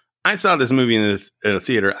 I saw this movie in the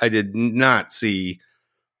theater. I did not see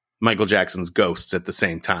Michael Jackson's Ghosts at the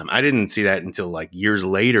same time. I didn't see that until years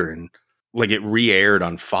later, and it re-aired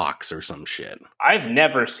on Fox or some shit. I've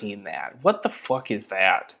never seen that. What the fuck is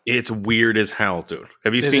that? It's weird as hell, dude.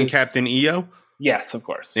 Have you seen Captain EO? Yes, of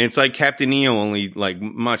course. It's like Captain EO, only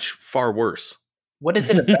much far worse. What is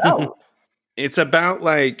it about? It's about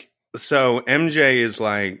so MJ is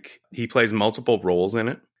he plays multiple roles in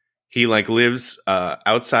it. He lives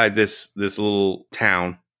outside this little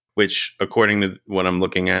town, which according to what I'm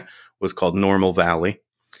looking at was called Normal Valley.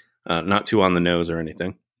 Not too on the nose or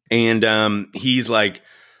anything. And he's like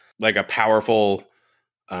a powerful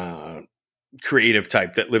creative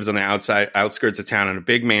type that lives on the outskirts of town in a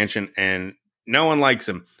big mansion, and no one likes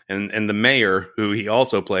him. And the mayor, who he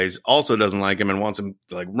also plays, also doesn't like him and wants him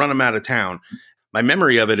to run him out of town. My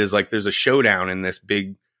memory of it is there's a showdown in this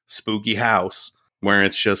big spooky house where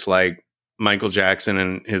it's just Michael Jackson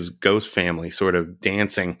and his ghost family sort of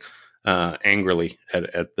dancing angrily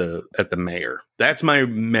at the mayor. That's my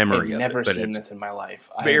memory of it. I've never seen this in my life.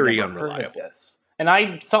 Very unreliable. And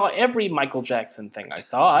I saw every Michael Jackson thing, I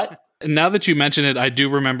thought. Now that you mention it, I do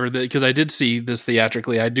remember that because I did see this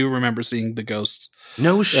theatrically. I do remember seeing the Ghosts.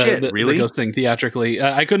 No shit, really? The Ghost thing theatrically.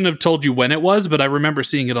 I couldn't have told you when it was, but I remember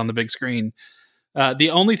seeing it on the big screen. The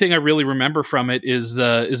only thing I really remember from it is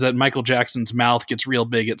that Michael Jackson's mouth gets real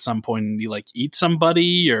big at some point, and he eats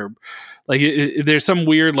somebody, or there's some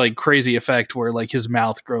weird crazy effect where his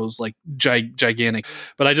mouth grows gigantic.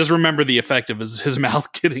 But I just remember the effect of his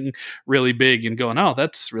mouth getting really big and going, oh,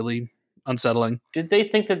 that's really unsettling. Did they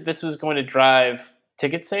think that this was going to drive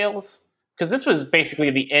ticket sales? Because this was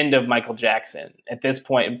basically the end of Michael Jackson at this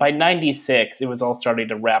point. By 96, it was all starting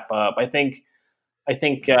to wrap up. I think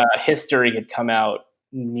History had come out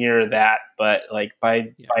near that, but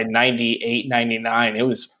by 98, 99, it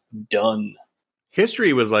was done.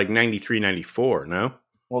 History was 93, 94, no?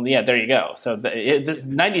 Well, yeah, there you go. So this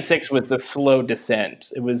 96 was the slow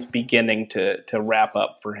descent. It was beginning to wrap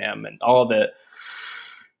up for him, and all the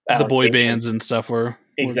boy bands and stuff were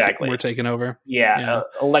taking over. Yeah.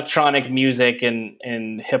 Electronic music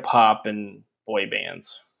and hip hop and boy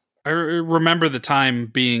bands. I remember the time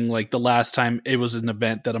being the last time it was an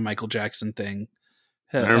event that a Michael Jackson thing.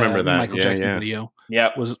 I remember that Michael Jackson video. Yeah,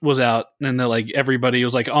 was out, and then everybody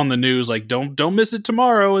was on the news, don't miss it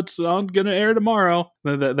tomorrow. It's gonna air tomorrow.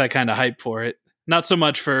 That kind of hype for it. Not so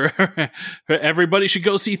much for everybody should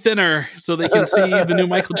go see Thinner so they can see the new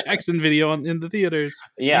Michael Jackson video in the theaters.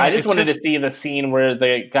 Yeah, I just wanted to see the scene where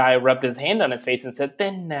the guy rubbed his hand on his face and said,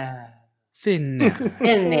 Thinner.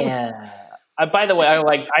 By the way, I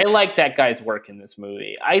like that guy's work in this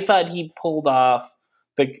movie. I thought he pulled off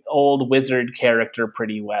the old wizard character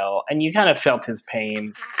pretty well, and you kind of felt his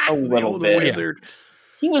pain a little bit. Wizard.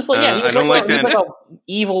 He was he was a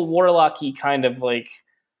evil warlocky kind of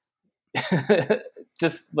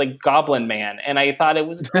just goblin man, and I thought it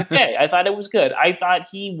was okay. I thought it was good. I thought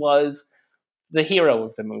he was the hero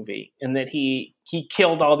of the movie, and that he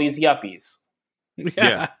killed all these yuppies.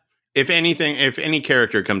 Yeah. If any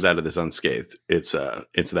character comes out of this unscathed, it's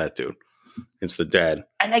that dude. It's the dad.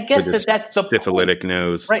 And I guess that's the syphilitic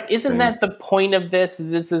nose. Right. Isn't that the point of this?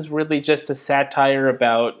 This is really just a satire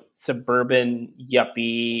about suburban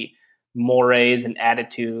yuppie mores and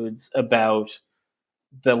attitudes about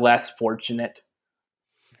the less fortunate.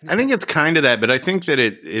 I think it's kind of that, but I think that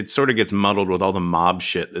it sort of gets muddled with all the mob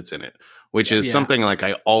shit that's in it, which is something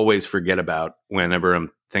I always forget about whenever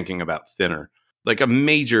I'm thinking about Thinner. A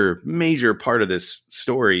major part of this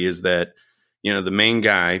story is that, the main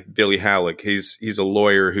guy, Billy Halleck, he's a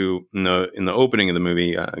lawyer who in the opening of the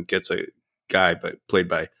movie gets a guy played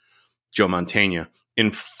by Joe Mantegna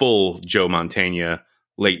in full Joe Mantegna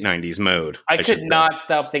late 90s mode. I could not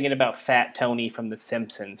stop thinking about Fat Tony from The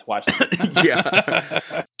Simpsons watching this.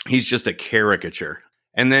 Yeah. He's just a caricature.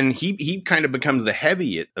 And then he kind of becomes the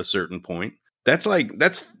heavy at a certain point. That's a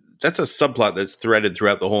subplot that's threaded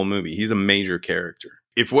throughout the whole movie. He's a major character.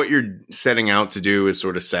 If what you're setting out to do is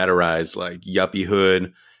sort of satirize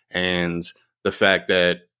yuppiehood and the fact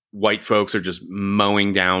that white folks are just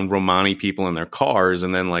mowing down Romani people in their cars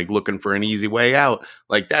and then like looking for an easy way out.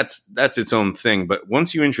 Like that's its own thing. But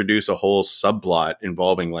once you introduce a whole subplot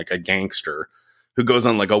involving like a gangster who goes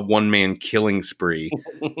on like a one-man killing spree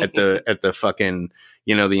at the fucking,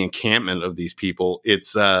 the encampment of these people,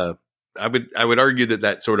 it's I would argue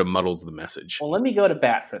that sort of muddles the message. Well, let me go to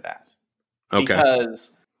bat for that. Okay.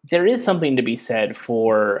 Because there is something to be said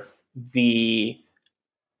for the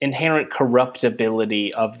inherent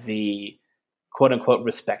corruptibility of the quote-unquote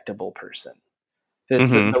respectable person.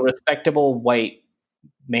 The respectable white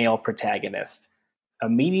male protagonist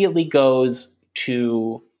immediately goes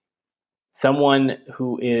to someone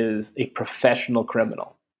who is a professional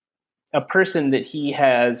criminal, a person that he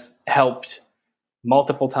has helped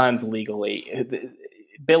multiple times legally.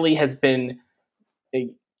 Billy has been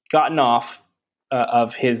gotten off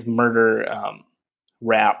of his murder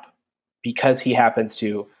rap because he happens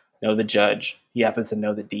to know the judge. He happens to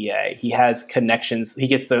know the DA. He has connections. He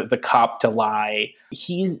gets the cop to lie.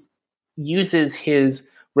 He uses his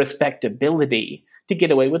respectability to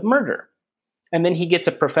get away with murder. And then he gets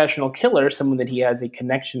a professional killer, someone that he has a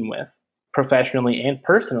connection with professionally and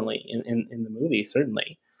personally in the movie,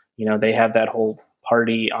 certainly. They have that whole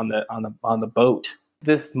party on the boat.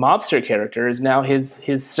 This mobster character is now his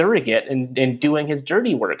surrogate and doing his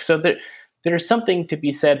dirty work. So there's something to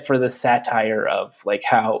be said for the satire of like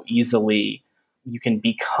how easily you can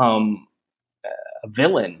become a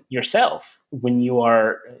villain yourself when you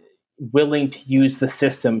are willing to use the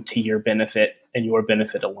system to your benefit and your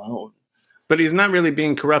benefit alone. But he's not really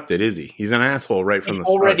being corrupted, is he? He's an asshole right from the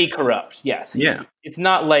start. He's already corrupt, yes. Yeah. It's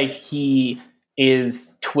not like he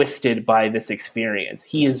is twisted by this experience.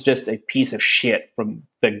 He is just a piece of shit from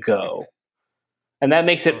the go. And that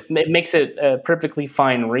makes it a perfectly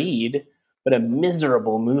fine read, but a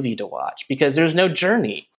miserable movie to watch because there's no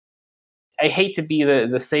journey. I hate to be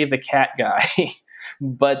the save the cat guy,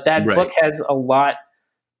 but that book has a lot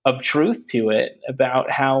of truth to it about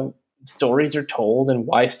how stories are told and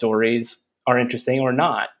why stories are interesting or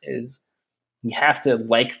not. Is you have to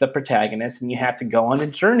like the protagonist and you have to go on a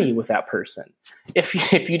journey with that person. If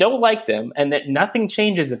you don't like them and that nothing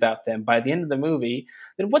changes about them by the end of the movie,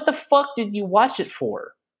 then what the fuck did you watch it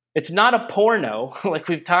for? It's not a porno like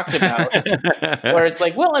we've talked about where it's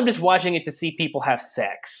like, well, I'm just watching it to see people have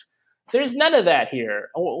sex. There's none of that here.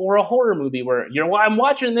 Or a horror movie where I'm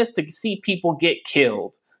watching this to see people get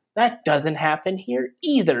killed. That doesn't happen here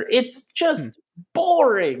either. It's just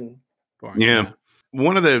boring. Yeah.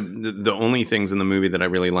 One of the only things in the movie that I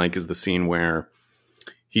really like is the scene where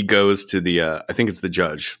he goes to the, I think it's the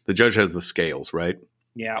judge. The judge has the scales, right?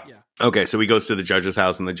 Yeah. Okay, so he goes to the judge's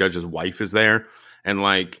house and the judge's wife is there. And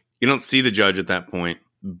like, you don't see the judge at that point,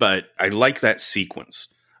 but I like that sequence.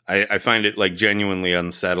 I find it like genuinely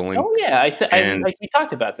unsettling. Oh yeah, we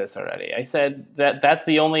talked about this already. I said that's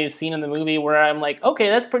the only scene in the movie where I'm like, okay,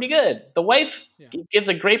 that's pretty good. The wife gives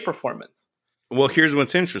a great performance. Well, here's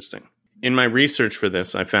what's interesting. In my research for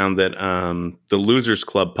this, I found that the Losers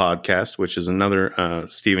Club podcast, which is another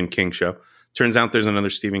Stephen King show, turns out there's another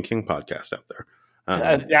Stephen King podcast out there.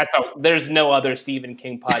 There's no other Stephen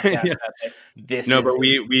King podcast out there. But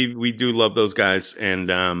we do love those guys, and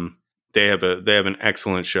they have an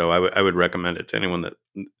excellent show. I would recommend it to anyone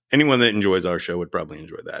that enjoys our show would probably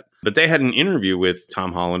enjoy that. But they had an interview with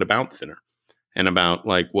Tom Holland about Thinner and about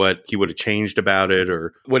like what he would have changed about it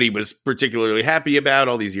or what he was particularly happy about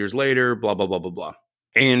all these years later, blah, blah, blah, blah, blah.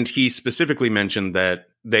 And he specifically mentioned that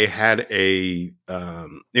they had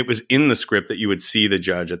it was in the script that you would see the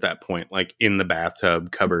judge at that point, like in the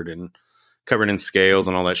bathtub covered in scales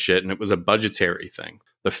and all that shit. And it was a budgetary thing.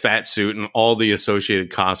 The fat suit and all the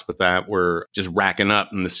associated costs with that were just racking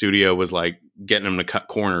up. And the studio was like getting them to cut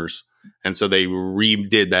corners. And so they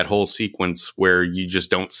redid that whole sequence where you just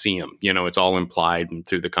don't see him. It's all implied and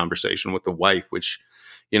through the conversation with the wife, which,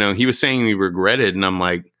 he was saying he regretted. And I'm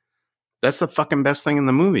like, that's the fucking best thing in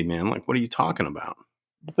the movie, man. Like, what are you talking about?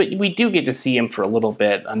 But we do get to see him for a little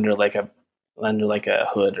bit under like a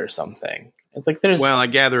hood or something. It's like Well, I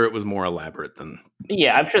gather it was more elaborate than.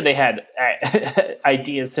 Yeah, I'm sure they had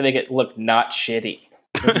ideas to make it look not shitty.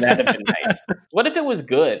 Wouldn't that have been nice? What if it was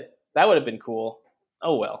good? That would have been cool.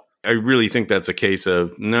 Oh well. I really think that's a case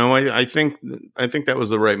of no. I think that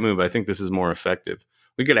was the right move. I think this is more effective.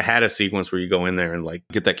 We could have had a sequence where you go in there and like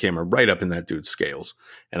get that camera right up in that dude's scales,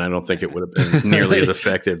 and I don't think it would have been nearly as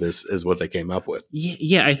effective as what they came up with.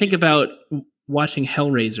 Yeah, I think about watching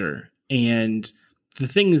Hellraiser, and the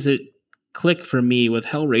things that click for me with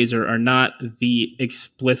Hellraiser are not the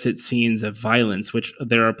explicit scenes of violence, which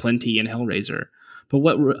there are plenty in Hellraiser. But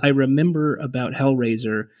what I remember about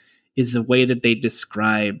Hellraiser is the way that they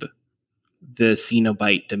describe the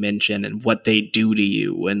Cenobite dimension and what they do to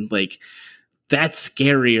you. And like, that's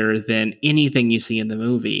scarier than anything you see in the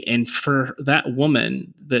movie. And for that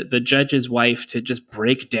woman, the judge's wife, to just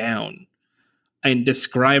break down and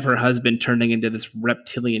describe her husband turning into this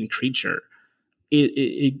reptilian creature,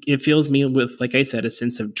 it fills me with, like I said, a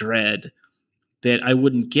sense of dread that I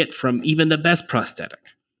wouldn't get from even the best prosthetic.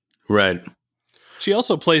 Right. She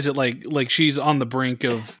also plays it like she's on the brink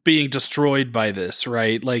of being destroyed by this,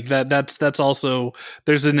 right? Like that's also,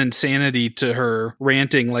 there's an insanity to her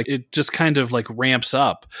ranting. Like it just kind of like ramps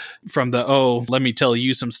up from the, oh, let me tell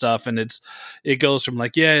you some stuff. And it goes from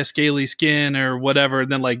like, yeah, scaly skin or whatever.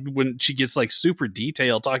 And then like when she gets like super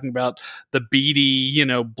detailed talking about the beady,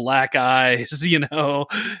 black eyes,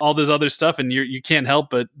 all this other stuff. And you can't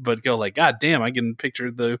help but go like, God damn, I can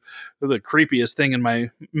picture the creepiest thing in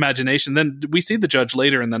my imagination. Then we see the judge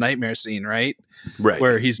later in the nightmare scene, right?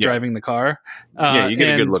 Where he's driving the car. You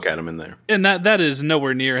get a good look at him in there. And that is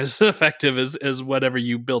nowhere near as effective as whatever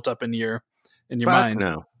you built up in your mind.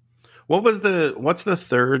 No. What's the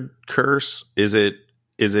third curse? Is it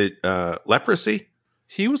leprosy?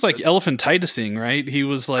 He was like elephantitising, right? He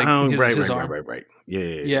was like, his arm. Right.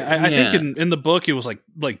 Yeah. I think in the book it was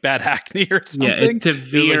like bad acne or something. Yeah, it's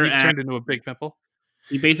severe. He turned into a big pimple.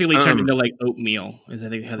 He basically turned into like oatmeal, is I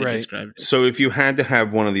think how they described it. So if you had to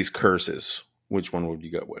have one of these curses, which one would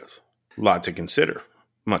you go with? A lot to consider,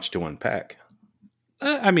 much to unpack.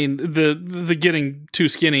 I mean, the getting too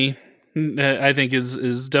skinny, I think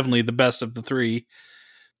is definitely the best of the three.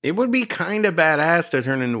 It would be kind of badass to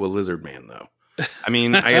turn into a lizard man, though. I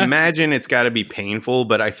mean, I imagine it's got to be painful,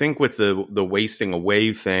 but I think with the wasting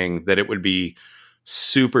away thing, that it would be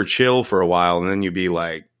super chill for a while, and then you'd be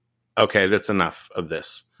like, okay, that's enough of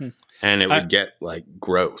this. And it would get like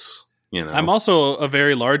gross, I'm also a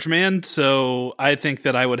very large man, so I think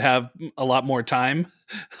that I would have a lot more time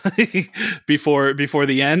before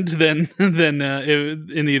the end than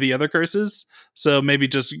any of the other curses. So maybe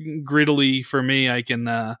just grittily for me, I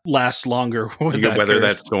can last longer. With you could weather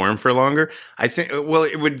that storm for longer. I think. Well,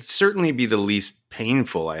 it would certainly be the least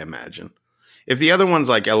painful, I imagine. If the other one's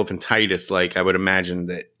like elephantitis, like I would imagine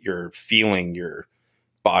that you're feeling your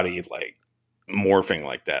body like morphing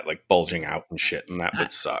like that, like bulging out and shit, and that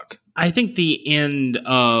would suck. I think the end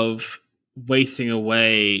of wasting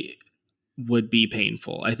away would be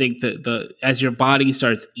painful. I think that as your body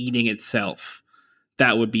starts eating itself,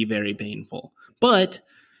 that would be very painful. But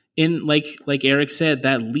in like Eric said,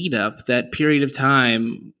 that lead up, that period of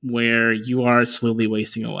time where you are slowly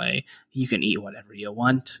wasting away, you can eat whatever you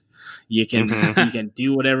want. You can you can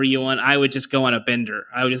do whatever you want. I would just go on a bender.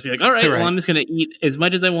 I would just be like, all right, well, I'm just going to eat as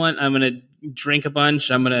much as I want. I'm going to drink a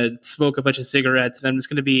bunch. I'm going to smoke a bunch of cigarettes, and I'm just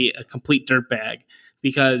going to be a complete dirtbag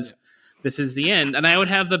because this is the end. And I would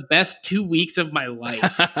have the best 2 weeks of my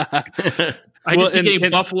life. I just be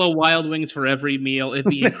getting Buffalo Wild Wings for every meal. It'd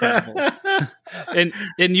be incredible. and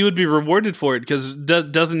you would be rewarded for it because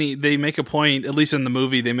doesn't he? They make a point, at least in the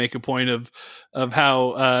movie, they make a point of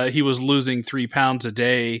how he was losing 3 pounds a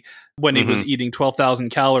day when he was eating 12,000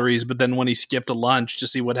 calories, but then when he skipped a lunch to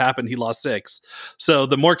see what happened, he lost 6. So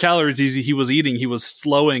the more calories he was eating, he was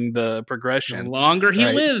slowing the progression. The longer he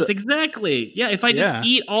lives, exactly. Yeah, if I just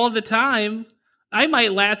eat all the time, I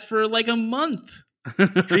might last for like a month.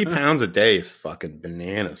 3 pounds a day is fucking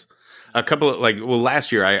bananas. A couple of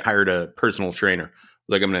last year I hired a personal trainer.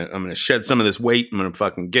 Like I'm gonna shed some of this weight. I'm gonna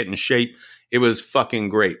fucking get in shape. It was fucking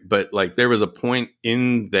great. But like there was a point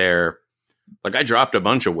in there, like I dropped a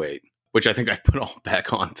bunch of weight, which I think I put all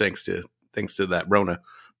back on thanks to that Rona.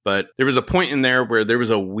 But there was a point in there where there was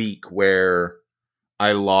a week where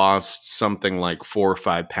I lost something like 4 or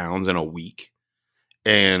 5 pounds in a week.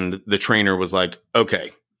 And the trainer was like,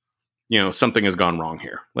 okay, something has gone wrong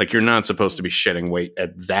here. Like you're not supposed to be shedding weight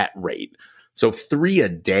at that rate. So 3 a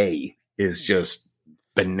day is just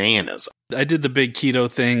bananas. I did the big keto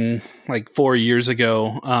thing like 4 years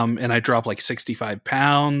ago, and I dropped like 65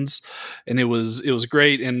 pounds, and it was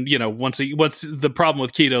great. And what's the problem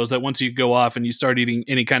with keto is that once you go off and you start eating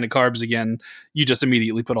any kind of carbs again, you just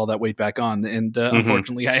immediately put all that weight back on. And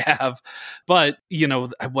unfortunately, I have. But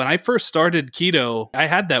when I first started keto, I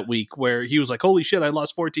had that week where he was like, "Holy shit, I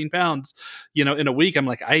lost 14 pounds." In a week, I'm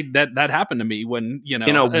like, that happened to me when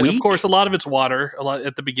in a week. Of course, a lot of it's water.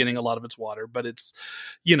 At the beginning, a lot of it's water, but it's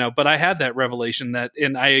but I had that revelation that,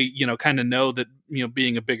 and I kind of know that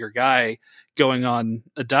being a bigger guy going on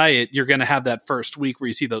a diet, you're going to have that first week where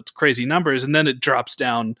you see those crazy numbers, and then it drops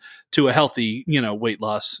down to a healthy weight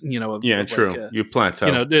loss. True. You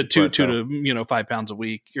plateau. 2 to 5 pounds a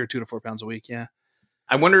week, or 2 to 4 pounds a week. Yeah.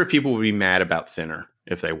 I wonder if people would be mad about Thinner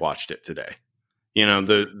if they watched it today. You know,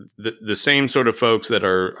 the same sort of folks that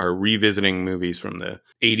are revisiting movies from the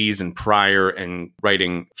 80s and prior and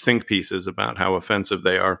writing think pieces about how offensive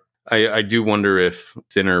they are. I do wonder if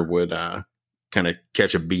Thinner would kind of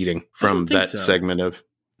catch a beating from that segment of.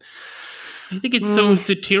 I think it's so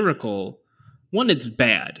satirical. One, it's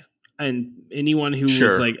bad. And anyone who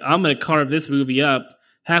was like, I'm going to carve this movie up,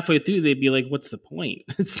 halfway through, they'd be like, what's the point?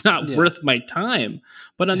 It's not worth my time.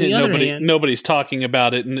 But on the other hand, nobody's talking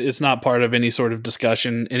about it, and it's not part of any sort of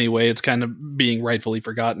discussion anyway. It's kind of being rightfully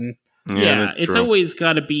forgotten. Yeah, it's always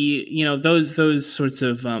got to be, you know, those sorts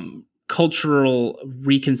of cultural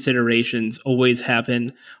reconsiderations always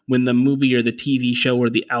happen when the movie or the TV show or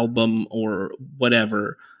the album or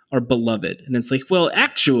whatever are beloved. And it's like, the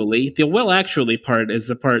actually part is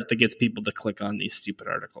the part that gets people to click on these stupid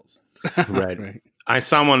articles. Right. I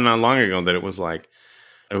saw one not long ago that it was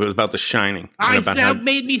about The Shining. That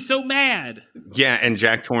made me so mad. Yeah, and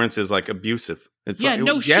Jack Torrance is like abusive. It's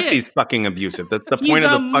shit. Yes, he's fucking abusive. That's the point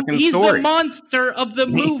of the fucking story. He's the monster of the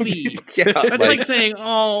movie. That's like saying,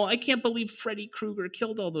 "Oh, I can't believe Freddy Krueger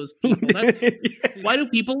killed all those people." Why do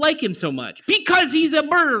people like him so much? Because he's a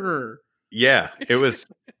murderer. Yeah, it was.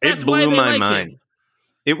 It blew my mind.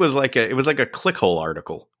 It was like a clickhole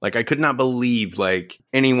article. Like, I could not believe like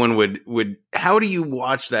anyone would. How do you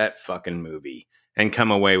watch that fucking movie and come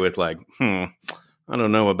away with like, I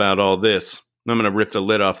don't know about all this. I'm going to rip the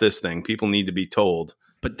lid off this thing. People need to be told.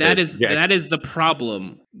 But that is the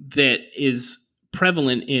problem that is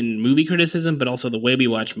prevalent in movie criticism, but also the way we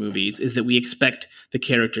watch movies, is that we expect the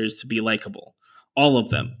characters to be likable. All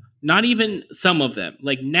of them. Not even some of them.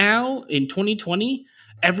 Like now in 2020,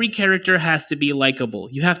 every character has to be likable.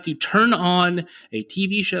 You have to turn on a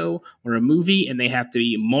TV show or a movie and they have to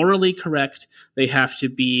be morally correct. They have to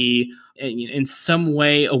be in some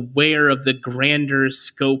way aware of the grander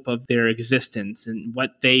scope of their existence and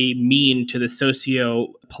what they mean to the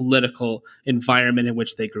socio-political environment in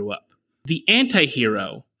which they grew up. The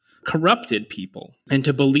anti-hero corrupted people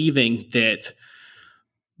into believing that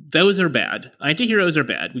those are bad. Anti-heroes are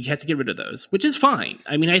bad. We have to get rid of those, which is fine.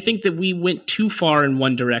 I mean, I think that we went too far in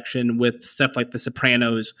one direction with stuff like The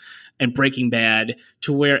Sopranos and Breaking Bad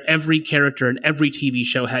to where every character in every TV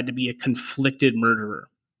show had to be a conflicted murderer.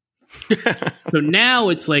 So now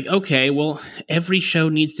it's like, okay, well, every show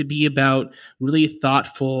needs to be about really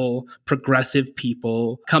thoughtful, progressive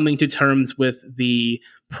people coming to terms with the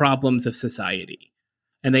problems of society.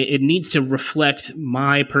 And it needs to reflect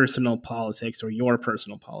my personal politics or your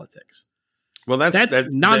personal politics. Well, that's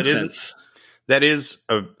nonsense. That is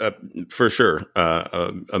for sure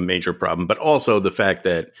a major problem, but also the fact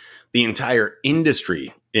that the entire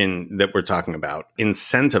industry that we're talking about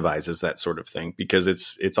incentivizes that sort of thing because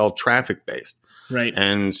it's all traffic based, right?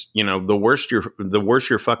 And you know, the worse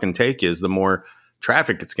your fucking take is, the more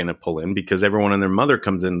traffic it's going to pull in because everyone and their mother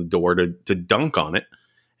comes in the door to dunk on it,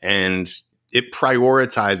 and it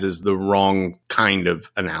prioritizes the wrong kind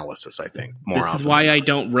of analysis, I think, more often. This is why I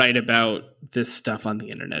don't write about this stuff on the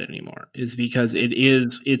internet anymore, is because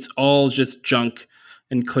it's all just junk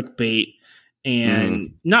and clickbait,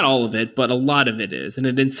 and not all of it, but a lot of it is. And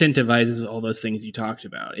it incentivizes all those things you talked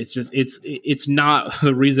about. It's just, it's not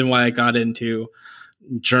the reason why I got into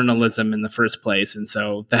journalism in the first place. And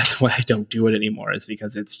so that's why I don't do it anymore, is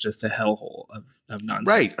because it's just a hellhole of nonsense.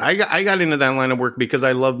 Right. I got into that line of work because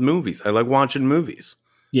I love movies. I like watching movies.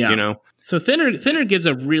 Yeah. You know? So Thinner gives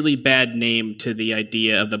a really bad name to the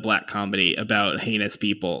idea of the black comedy about heinous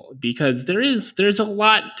people, because there's a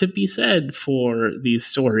lot to be said for these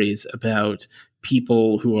stories about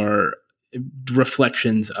people who are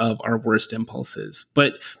reflections of our worst impulses,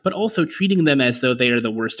 but also treating them as though they are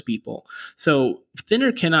the worst people. So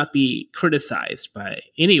Thinner cannot be criticized by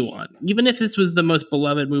anyone, even if this was the most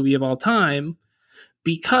beloved movie of all time,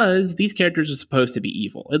 because these characters are supposed to be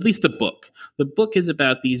evil. At least the book. The book is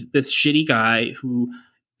about this shitty guy who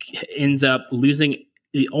ends up losing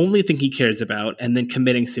the only thing he cares about and then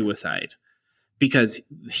committing suicide because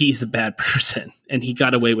he's a bad person and he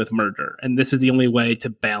got away with murder. And this is the only way to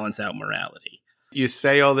balance out morality. You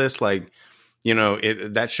say all this like, you know,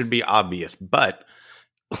 that should be obvious, but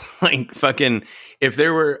like fucking, if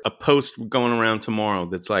there were a post going around tomorrow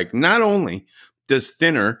that's like, not only does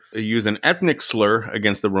Thinner use an ethnic slur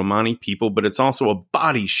against the Romani people, but it's also a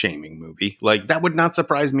body shaming movie, like that would not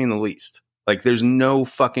surprise me in the least. Like there's no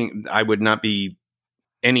fucking, I would not be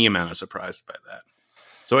any amount of surprised by that.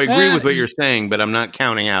 So I agree with what you're saying, but I'm not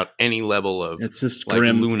counting out any level of it's just like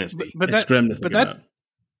grim lunacy. But that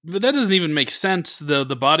doesn't even make sense, though,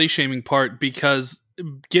 the body shaming part, because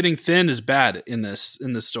getting thin is bad in this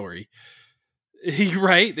story.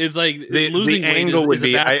 Right? It's like losing the weight angle would is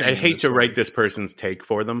be. a bad thing I in hate this to story. write this person's take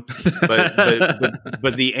for them,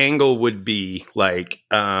 but the angle would be like,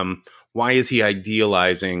 why is he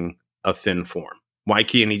idealizing a thin form? Why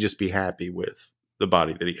can't he just be happy with the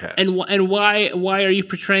body that he has? And why are you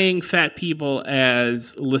portraying fat people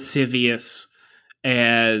as lascivious,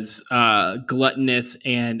 as gluttonous,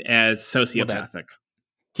 and as sociopathic?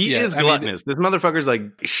 He is gluttonous. This motherfucker's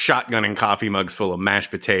like shotgunning coffee mugs full of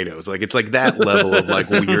mashed potatoes. Like it's like that level of like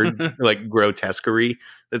weird, like grotesquerie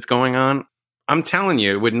that's going on. I'm telling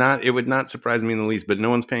you, it would not surprise me in the least. But no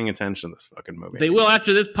one's paying attention to this fucking movie. They will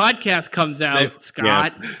after this podcast comes out,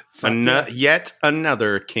 Scott. Yeah. Yet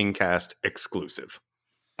another KingCast exclusive.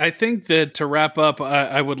 I think that to wrap up,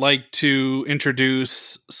 I would like to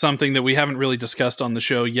introduce something that we haven't really discussed on the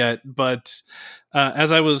show yet, but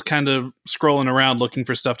as I was kind of scrolling around looking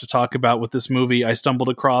for stuff to talk about with this movie, I stumbled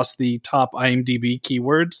across the top IMDb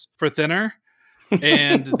keywords for Thinner,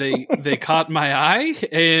 and they caught my eye.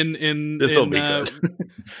 And This'll be good.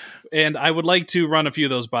 And I would like to run a few of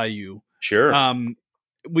those by you. Sure.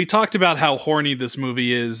 We talked about how horny this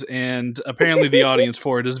movie is, and apparently the audience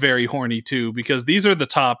for it is very horny too, because these are the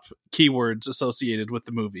top keywords associated with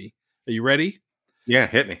the movie. Are you ready? Yeah,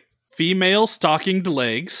 hit me. Female stalking the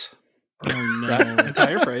legs. Oh no! That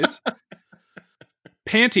entire phrase.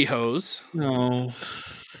 Pantyhose. No.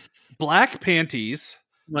 Black panties.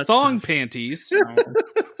 What thong the panties. No.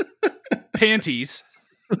 Panties.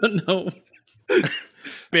 No.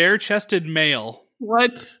 Bare-chested male.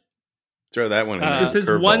 What? Throw that one in there. This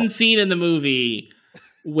is one scene in the movie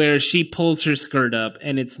where she pulls her skirt up,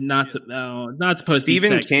 and it's not not supposed to be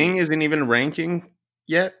Stephen sexy. King isn't even ranking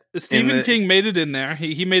yet. Stephen King made it in there.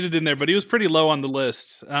 He made it in there, but he was pretty low on the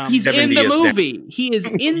list. He's in the 70th movie. He is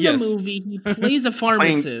in Yes. the movie. He plays a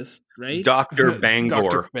pharmacist, right? Dr. Bangor,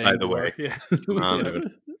 Dr. by the way. Yeah. Come on,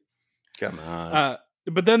 dude. Come on.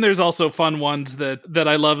 But then there's also fun ones that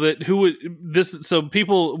I love. That so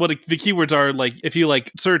people, what the keywords are, like if you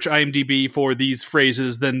like search IMDb for these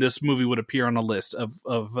phrases, then this movie would appear on a list of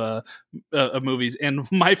movies.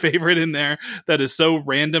 And my favorite in there that is so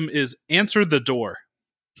random is "Answer the Door."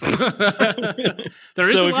 There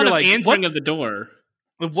is So a if lot you're of like, answering what? of the door.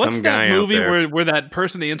 What's Some guy that out movie there. where that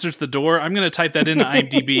person answers the door? I'm going to type that into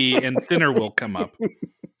IMDb and Thinner will come up.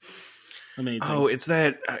 Amazing. Oh, it's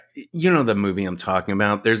that, you know, the movie I'm talking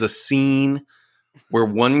about. There's a scene where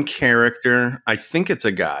one character, I think it's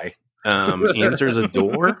a guy, answers a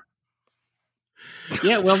door.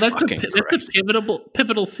 Yeah, well, that's a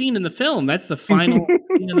pivotal scene in the film. That's the final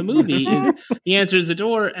scene in the movie. He answers the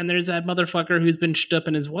door, and there's that motherfucker who's been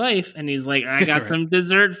shtupping his wife, and he's like, "I got some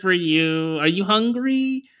dessert for you. Are you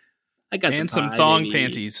hungry? I got some pie, thong baby."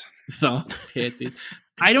 panties. Thong panties.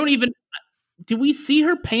 I don't even. Do we see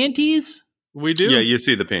her panties? We do. Yeah, you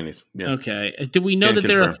see the panties. Yeah. Okay. Do we know Can that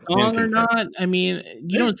they're a confirm. thong Can or confirm. not? I mean,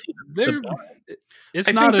 you don't see. It's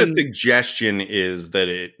I not think an. the suggestion is that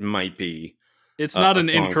it might be. It's not an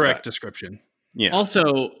a thong incorrect cut. description. Yeah.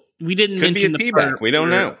 Also, we didn't Could be a mention the tea-bag. part. We don't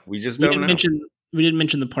where- know. We just We don't didn't know. we didn't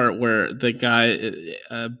mention the part where the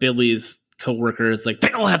guy, Billy's coworker, is like,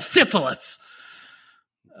 "They all have syphilis,"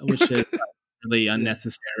 which is really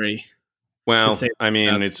unnecessary. Well, say I mean,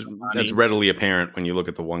 about that's body. readily apparent when you look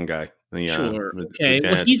at the one guy. Sure. The Okay.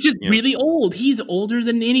 Well, dad, he's just you know. really old. He's older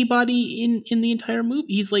than anybody in the entire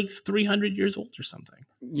movie. He's like 300 years old or something.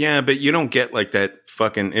 Yeah, but you don't get like that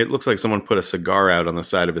fucking. It looks like someone put a cigar out on the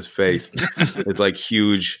side of his face. It's like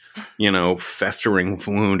huge, festering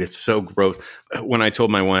wound. It's so gross. When I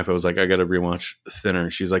told my wife, I was like, I got to rewatch Thinner.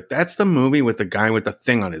 She's like, that's the movie with the guy with the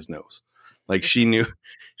thing on his nose. Like she knew,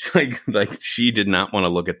 like she did not want to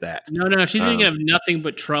look at that. No, she's thinking of Nothing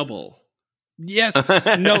But Trouble. Yes.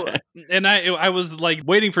 No. And I was like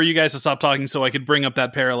waiting for you guys to stop talking so I could bring up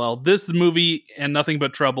that parallel. This movie and Nothing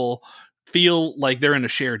But Trouble feel like they're in a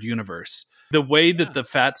shared universe. The way that the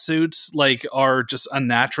fat suits like are just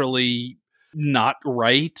unnaturally not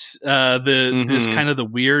right. This kind of the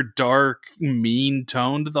weird, dark, mean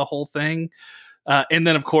tone to the whole thing. And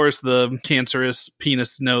then, of course, the cancerous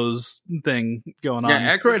penis nose thing going on.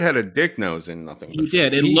 Yeah, Aykroyd had a dick nose in Nothing. He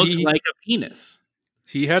did. It looked like a penis.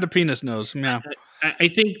 He had a penis nose. Yeah. I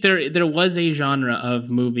think there was a genre of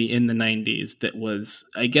movie in the 90s that was,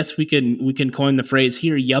 I guess we can coin the phrase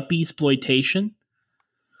here, yuppie exploitation,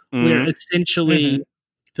 where essentially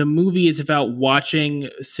the movie is about watching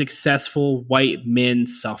successful white men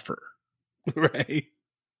suffer. Right.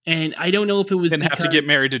 And I don't know if it was And have to get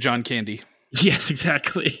married to John Candy. Yes,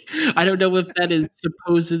 exactly. I don't know if that is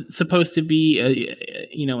supposed to be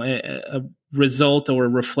a result or a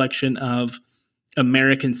reflection of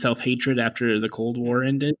American self-hatred after the Cold War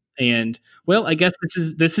ended. And well, I guess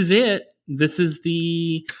this is it. This is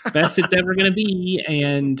the best it's ever going to be.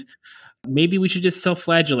 And maybe we should just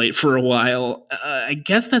self-flagellate for a while. I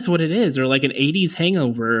guess that's what it is. Or like an 80s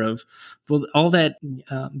hangover of all that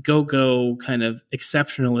go-go kind of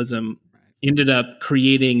exceptionalism ended up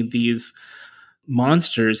creating these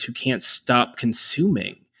monsters who can't stop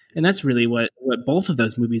consuming. And that's really what both of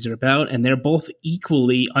those movies are about. And they're both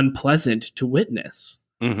equally unpleasant to witness.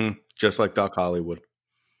 Mm-hmm. Just like Doc Hollywood.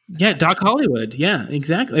 Yeah, Doc Hollywood. Yeah,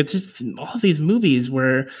 exactly. It's just all these movies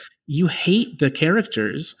where you hate the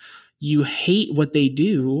characters, you hate what they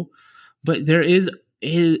do, but there is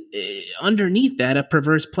underneath that a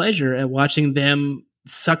perverse pleasure at watching them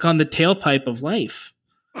suck on the tailpipe of life.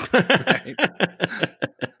 But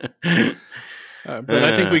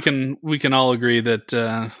I think we can all agree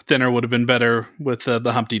that Thinner would have been better with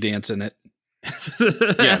the Humpty dance in it.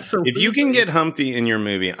 Yeah, if you can get Humpty in your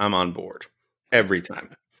movie, I'm on board every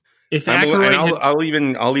time. I'll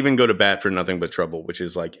even go to bat for Nothing But Trouble, which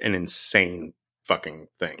is like an insane fucking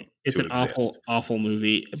thing. It's an awful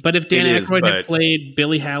movie. But if Dan Aykroyd had played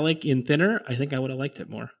Billy Halleck in Thinner, I think I would have liked it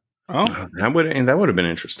more. Oh, that would have been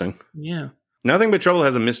interesting. Yeah. Nothing But Trouble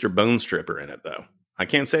has a Mr. Bone Stripper in it, though. I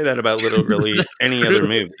can't say that about really any other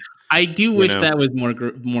movie. I do wish that was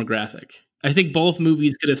more graphic. I think both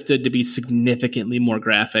movies could have stood to be significantly more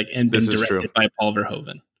graphic and been directed by Paul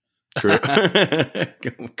Verhoeven. True.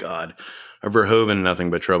 Oh, God. A Verhoeven Nothing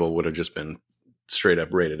But Trouble would have just been straight up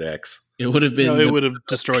rated X. It would have been it would have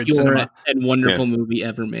destroyed cinema and wonderful movie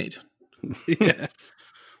ever made. Yeah.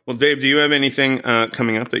 Well, Dave, do you have anything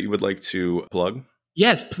coming up that you would like to plug?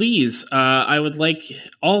 Yes, please. I would like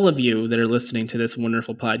all of you that are listening to this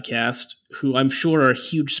wonderful podcast, who I'm sure are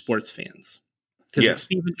huge sports fans. Yes.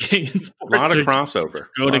 Stephen King and sports a lot of crossover.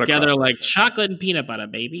 Go together like chocolate and peanut butter,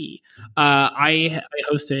 baby. I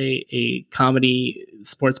host a comedy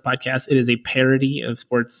sports podcast. It is a parody of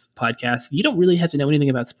sports podcasts. You don't really have to know anything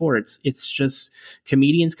about sports. It's just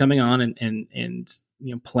comedians coming on and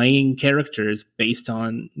playing characters based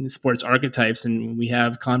on sports archetypes, and we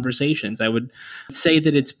have conversations. I would say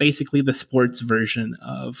that it's basically the sports version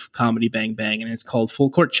of Comedy Bang Bang, and it's called Full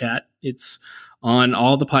Court Chat. It's on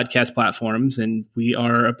all the podcast platforms, and we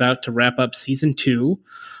are about to wrap up season 2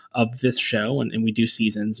 of this show, and we do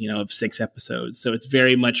seasons, of 6 episodes. So it's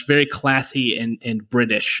very classy and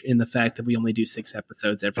British in the fact that we only do 6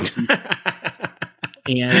 episodes every season.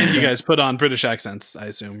 And you guys put on British accents, I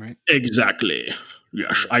assume, right? Exactly.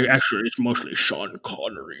 Yes, it's mostly Sean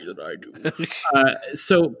Connery that I do.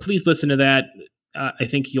 So please listen to that. I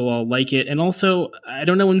think you'll all like it. And also, I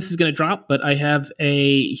don't know when this is going to drop, but I have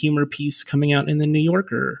a humor piece coming out in the New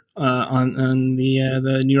Yorker on the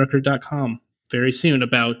NewYorker.com very soon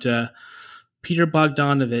about Peter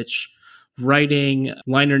Bogdanovich writing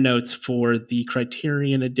liner notes for the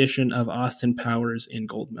Criterion edition of Austin Powers in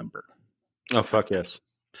Goldmember. Oh, fuck yes.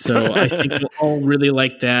 So I think you'll all really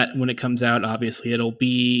like that when it comes out. Obviously, it'll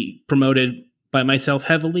be promoted by myself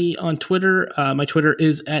heavily on Twitter. My Twitter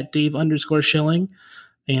is at Dave_Schilling.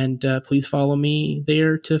 And please follow me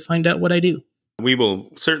there to find out what I do. We will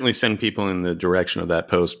certainly send people in the direction of that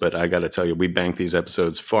post, but I got to tell you, we banked these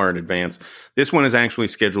episodes far in advance. This one is actually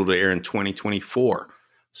scheduled to air in 2024.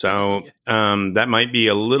 So that might be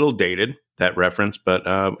a little dated, that reference, but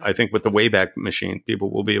I think with the Wayback Machine, people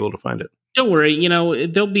will be able to find it. Don't worry,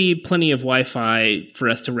 there'll be plenty of Wi-Fi for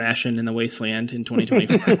us to ration in the wasteland in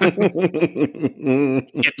 2024.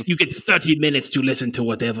 You get 30 minutes to listen to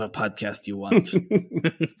whatever podcast you want.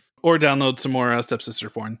 Or download some more stepsister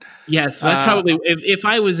porn. Yes, that's probably, if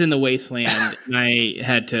I was in the wasteland and I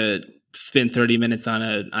had to spend 30 minutes on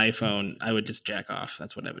an iPhone, I would just jack off.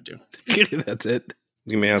 That's what I would do. That's it.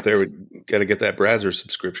 You may out there would got to get that Brazzers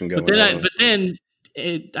subscription going. But then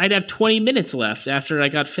I'd have 20 minutes left after I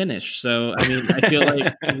got finished. So, I mean, I feel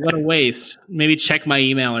like what a waste. Maybe check my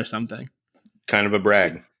email or something. Kind of a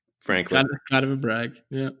brag, frankly. Kind of a brag.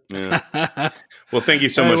 Yeah. Well, thank you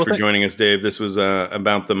so much for joining us, Dave. This was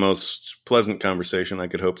about the most pleasant conversation I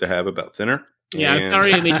could hope to have about Thinner. Yeah, I'm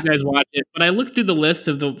sorry I made you guys watch it, but I looked through the list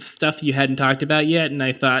of the stuff you hadn't talked about yet, and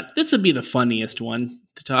I thought this would be the funniest one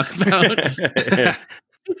to talk about.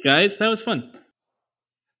 Thanks, guys. That was fun.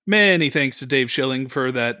 Many thanks to Dave Schilling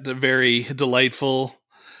for that very delightful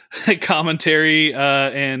commentary,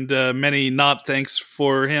 and many not thanks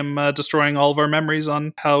for him destroying all of our memories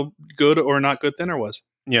on how good or not good Thinner was.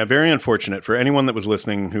 Yeah, very unfortunate for anyone that was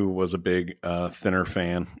listening who was a big Thinner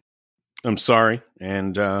fan. I'm sorry,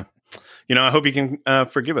 and I hope you can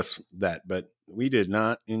forgive us that, but we did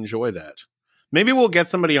not enjoy that. Maybe we'll get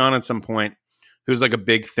somebody on at some point who's like a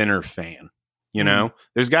big Thinner fan.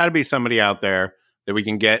 There's got to be somebody out there that we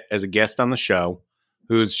can get as a guest on the show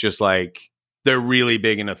who's just like they're really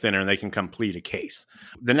big into Thinner and they can come plead a case.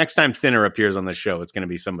 The next time Thinner appears on the show, it's going to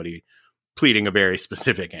be somebody pleading a very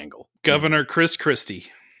specific angle. Governor Chris Christie.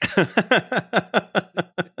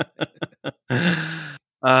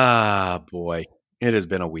 Ah, boy. It has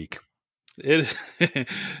been a week. And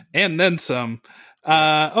then some.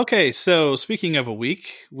 Okay, so speaking of a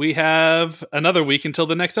week, we have another week until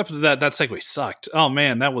the next episode. That segue sucked. Oh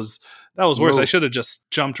man, that was worse. Whoa. I should have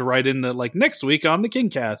just jumped right into like next week on the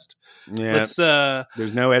Kingcast. Yeah,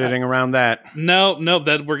 there's no editing around that. No,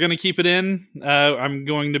 that we're gonna keep it in. I'm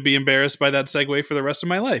going to be embarrassed by that segue for the rest of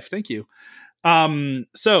my life. Thank you.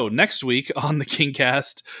 So next week on the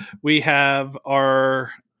Kingcast, we have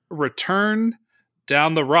our return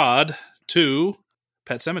down the rod to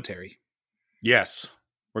Pet Sematary. Yes,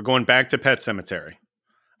 we're going back to Pet Sematary.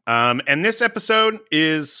 And this episode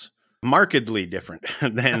is markedly different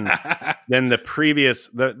than the previous.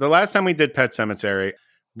 The last time we did Pet Sematary,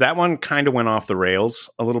 that one kind of went off the rails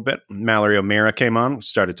a little bit. Mallory O'Meara came on,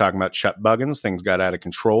 started talking about Chet Buggins. Things got out of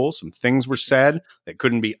control. Some things were said that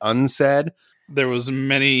couldn't be unsaid. There was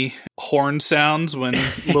many horn sounds when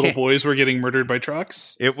little boys were getting murdered by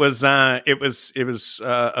trucks. It was a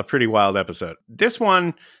pretty wild episode. This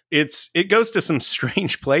one, it goes to some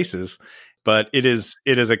strange places, but it is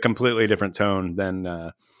a completely different tone than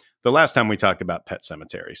the last time we talked about Pet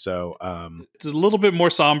Sematary. So it's a little bit more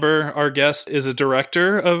somber. Our guest is a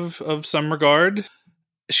director of some regard.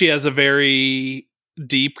 She has a very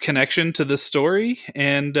deep connection to this story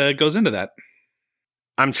and goes into that.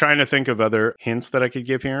 I'm trying to think of other hints that I could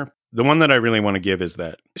give here. The one that I really want to give is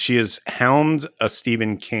that she has helmed a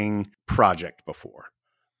Stephen King project before,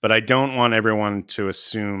 but I don't want everyone to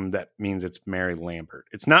assume that means it's Mary Lambert.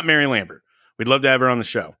 It's not Mary Lambert. We'd love to have her on the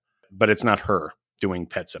show, but it's not her doing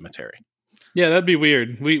Pet Sematary. Yeah, that'd be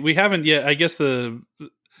weird. We haven't yet. I guess the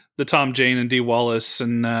Tom Jane and Dee Wallace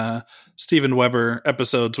and Steven Weber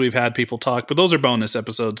episodes, we've had people talk, but those are bonus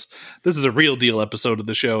episodes. This is a real deal episode of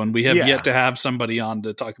the show, and we have yet to have somebody on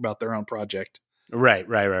to talk about their own project. Right.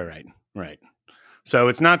 So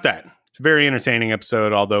it's not that. It's a very entertaining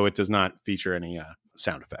episode, although it does not feature any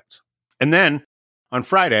sound effects. And then on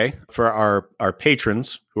Friday, for our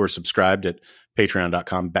patrons who are subscribed at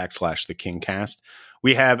patreon.com/thekingcast,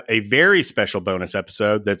 we have a very special bonus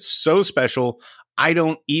episode that's so special I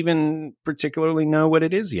don't even particularly know what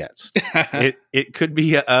it is yet. It could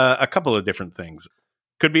be a couple of different things.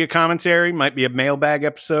 Could be a commentary, might be a mailbag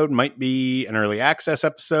episode, might be an early access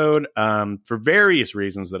episode, for various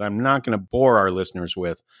reasons that I'm not going to bore our listeners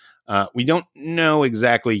with. We don't know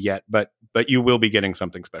exactly yet, but you will be getting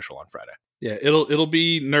something special on Friday. Yeah, it'll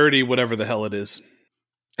be nerdy, whatever the hell it is.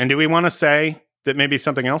 And do we want to say that maybe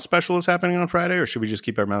something else special is happening on Friday, or should we just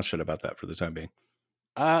keep our mouth shut about that for the time being?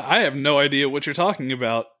 I have no idea what you're talking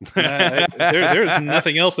about. There's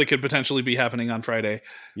nothing else that could potentially be happening on Friday.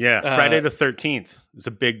 Yeah, Friday the 13th. It's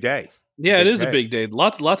a big day. Yeah, it is a big day.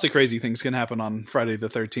 Lots of crazy things can happen on Friday the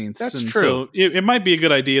 13th. That's true. So it might be a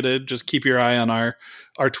good idea to just keep your eye on our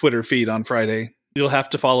Twitter feed on Friday. You'll have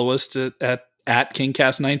to follow us at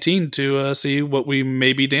KingCast19 to see what we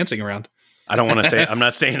may be dancing around. I don't want to say. I'm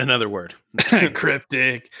not saying another word.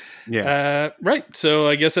 Cryptic. Yeah. Right. So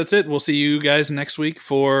I guess that's it. We'll see you guys next week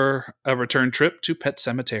for a return trip to Pet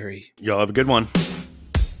Sematary. Y'all have a good one.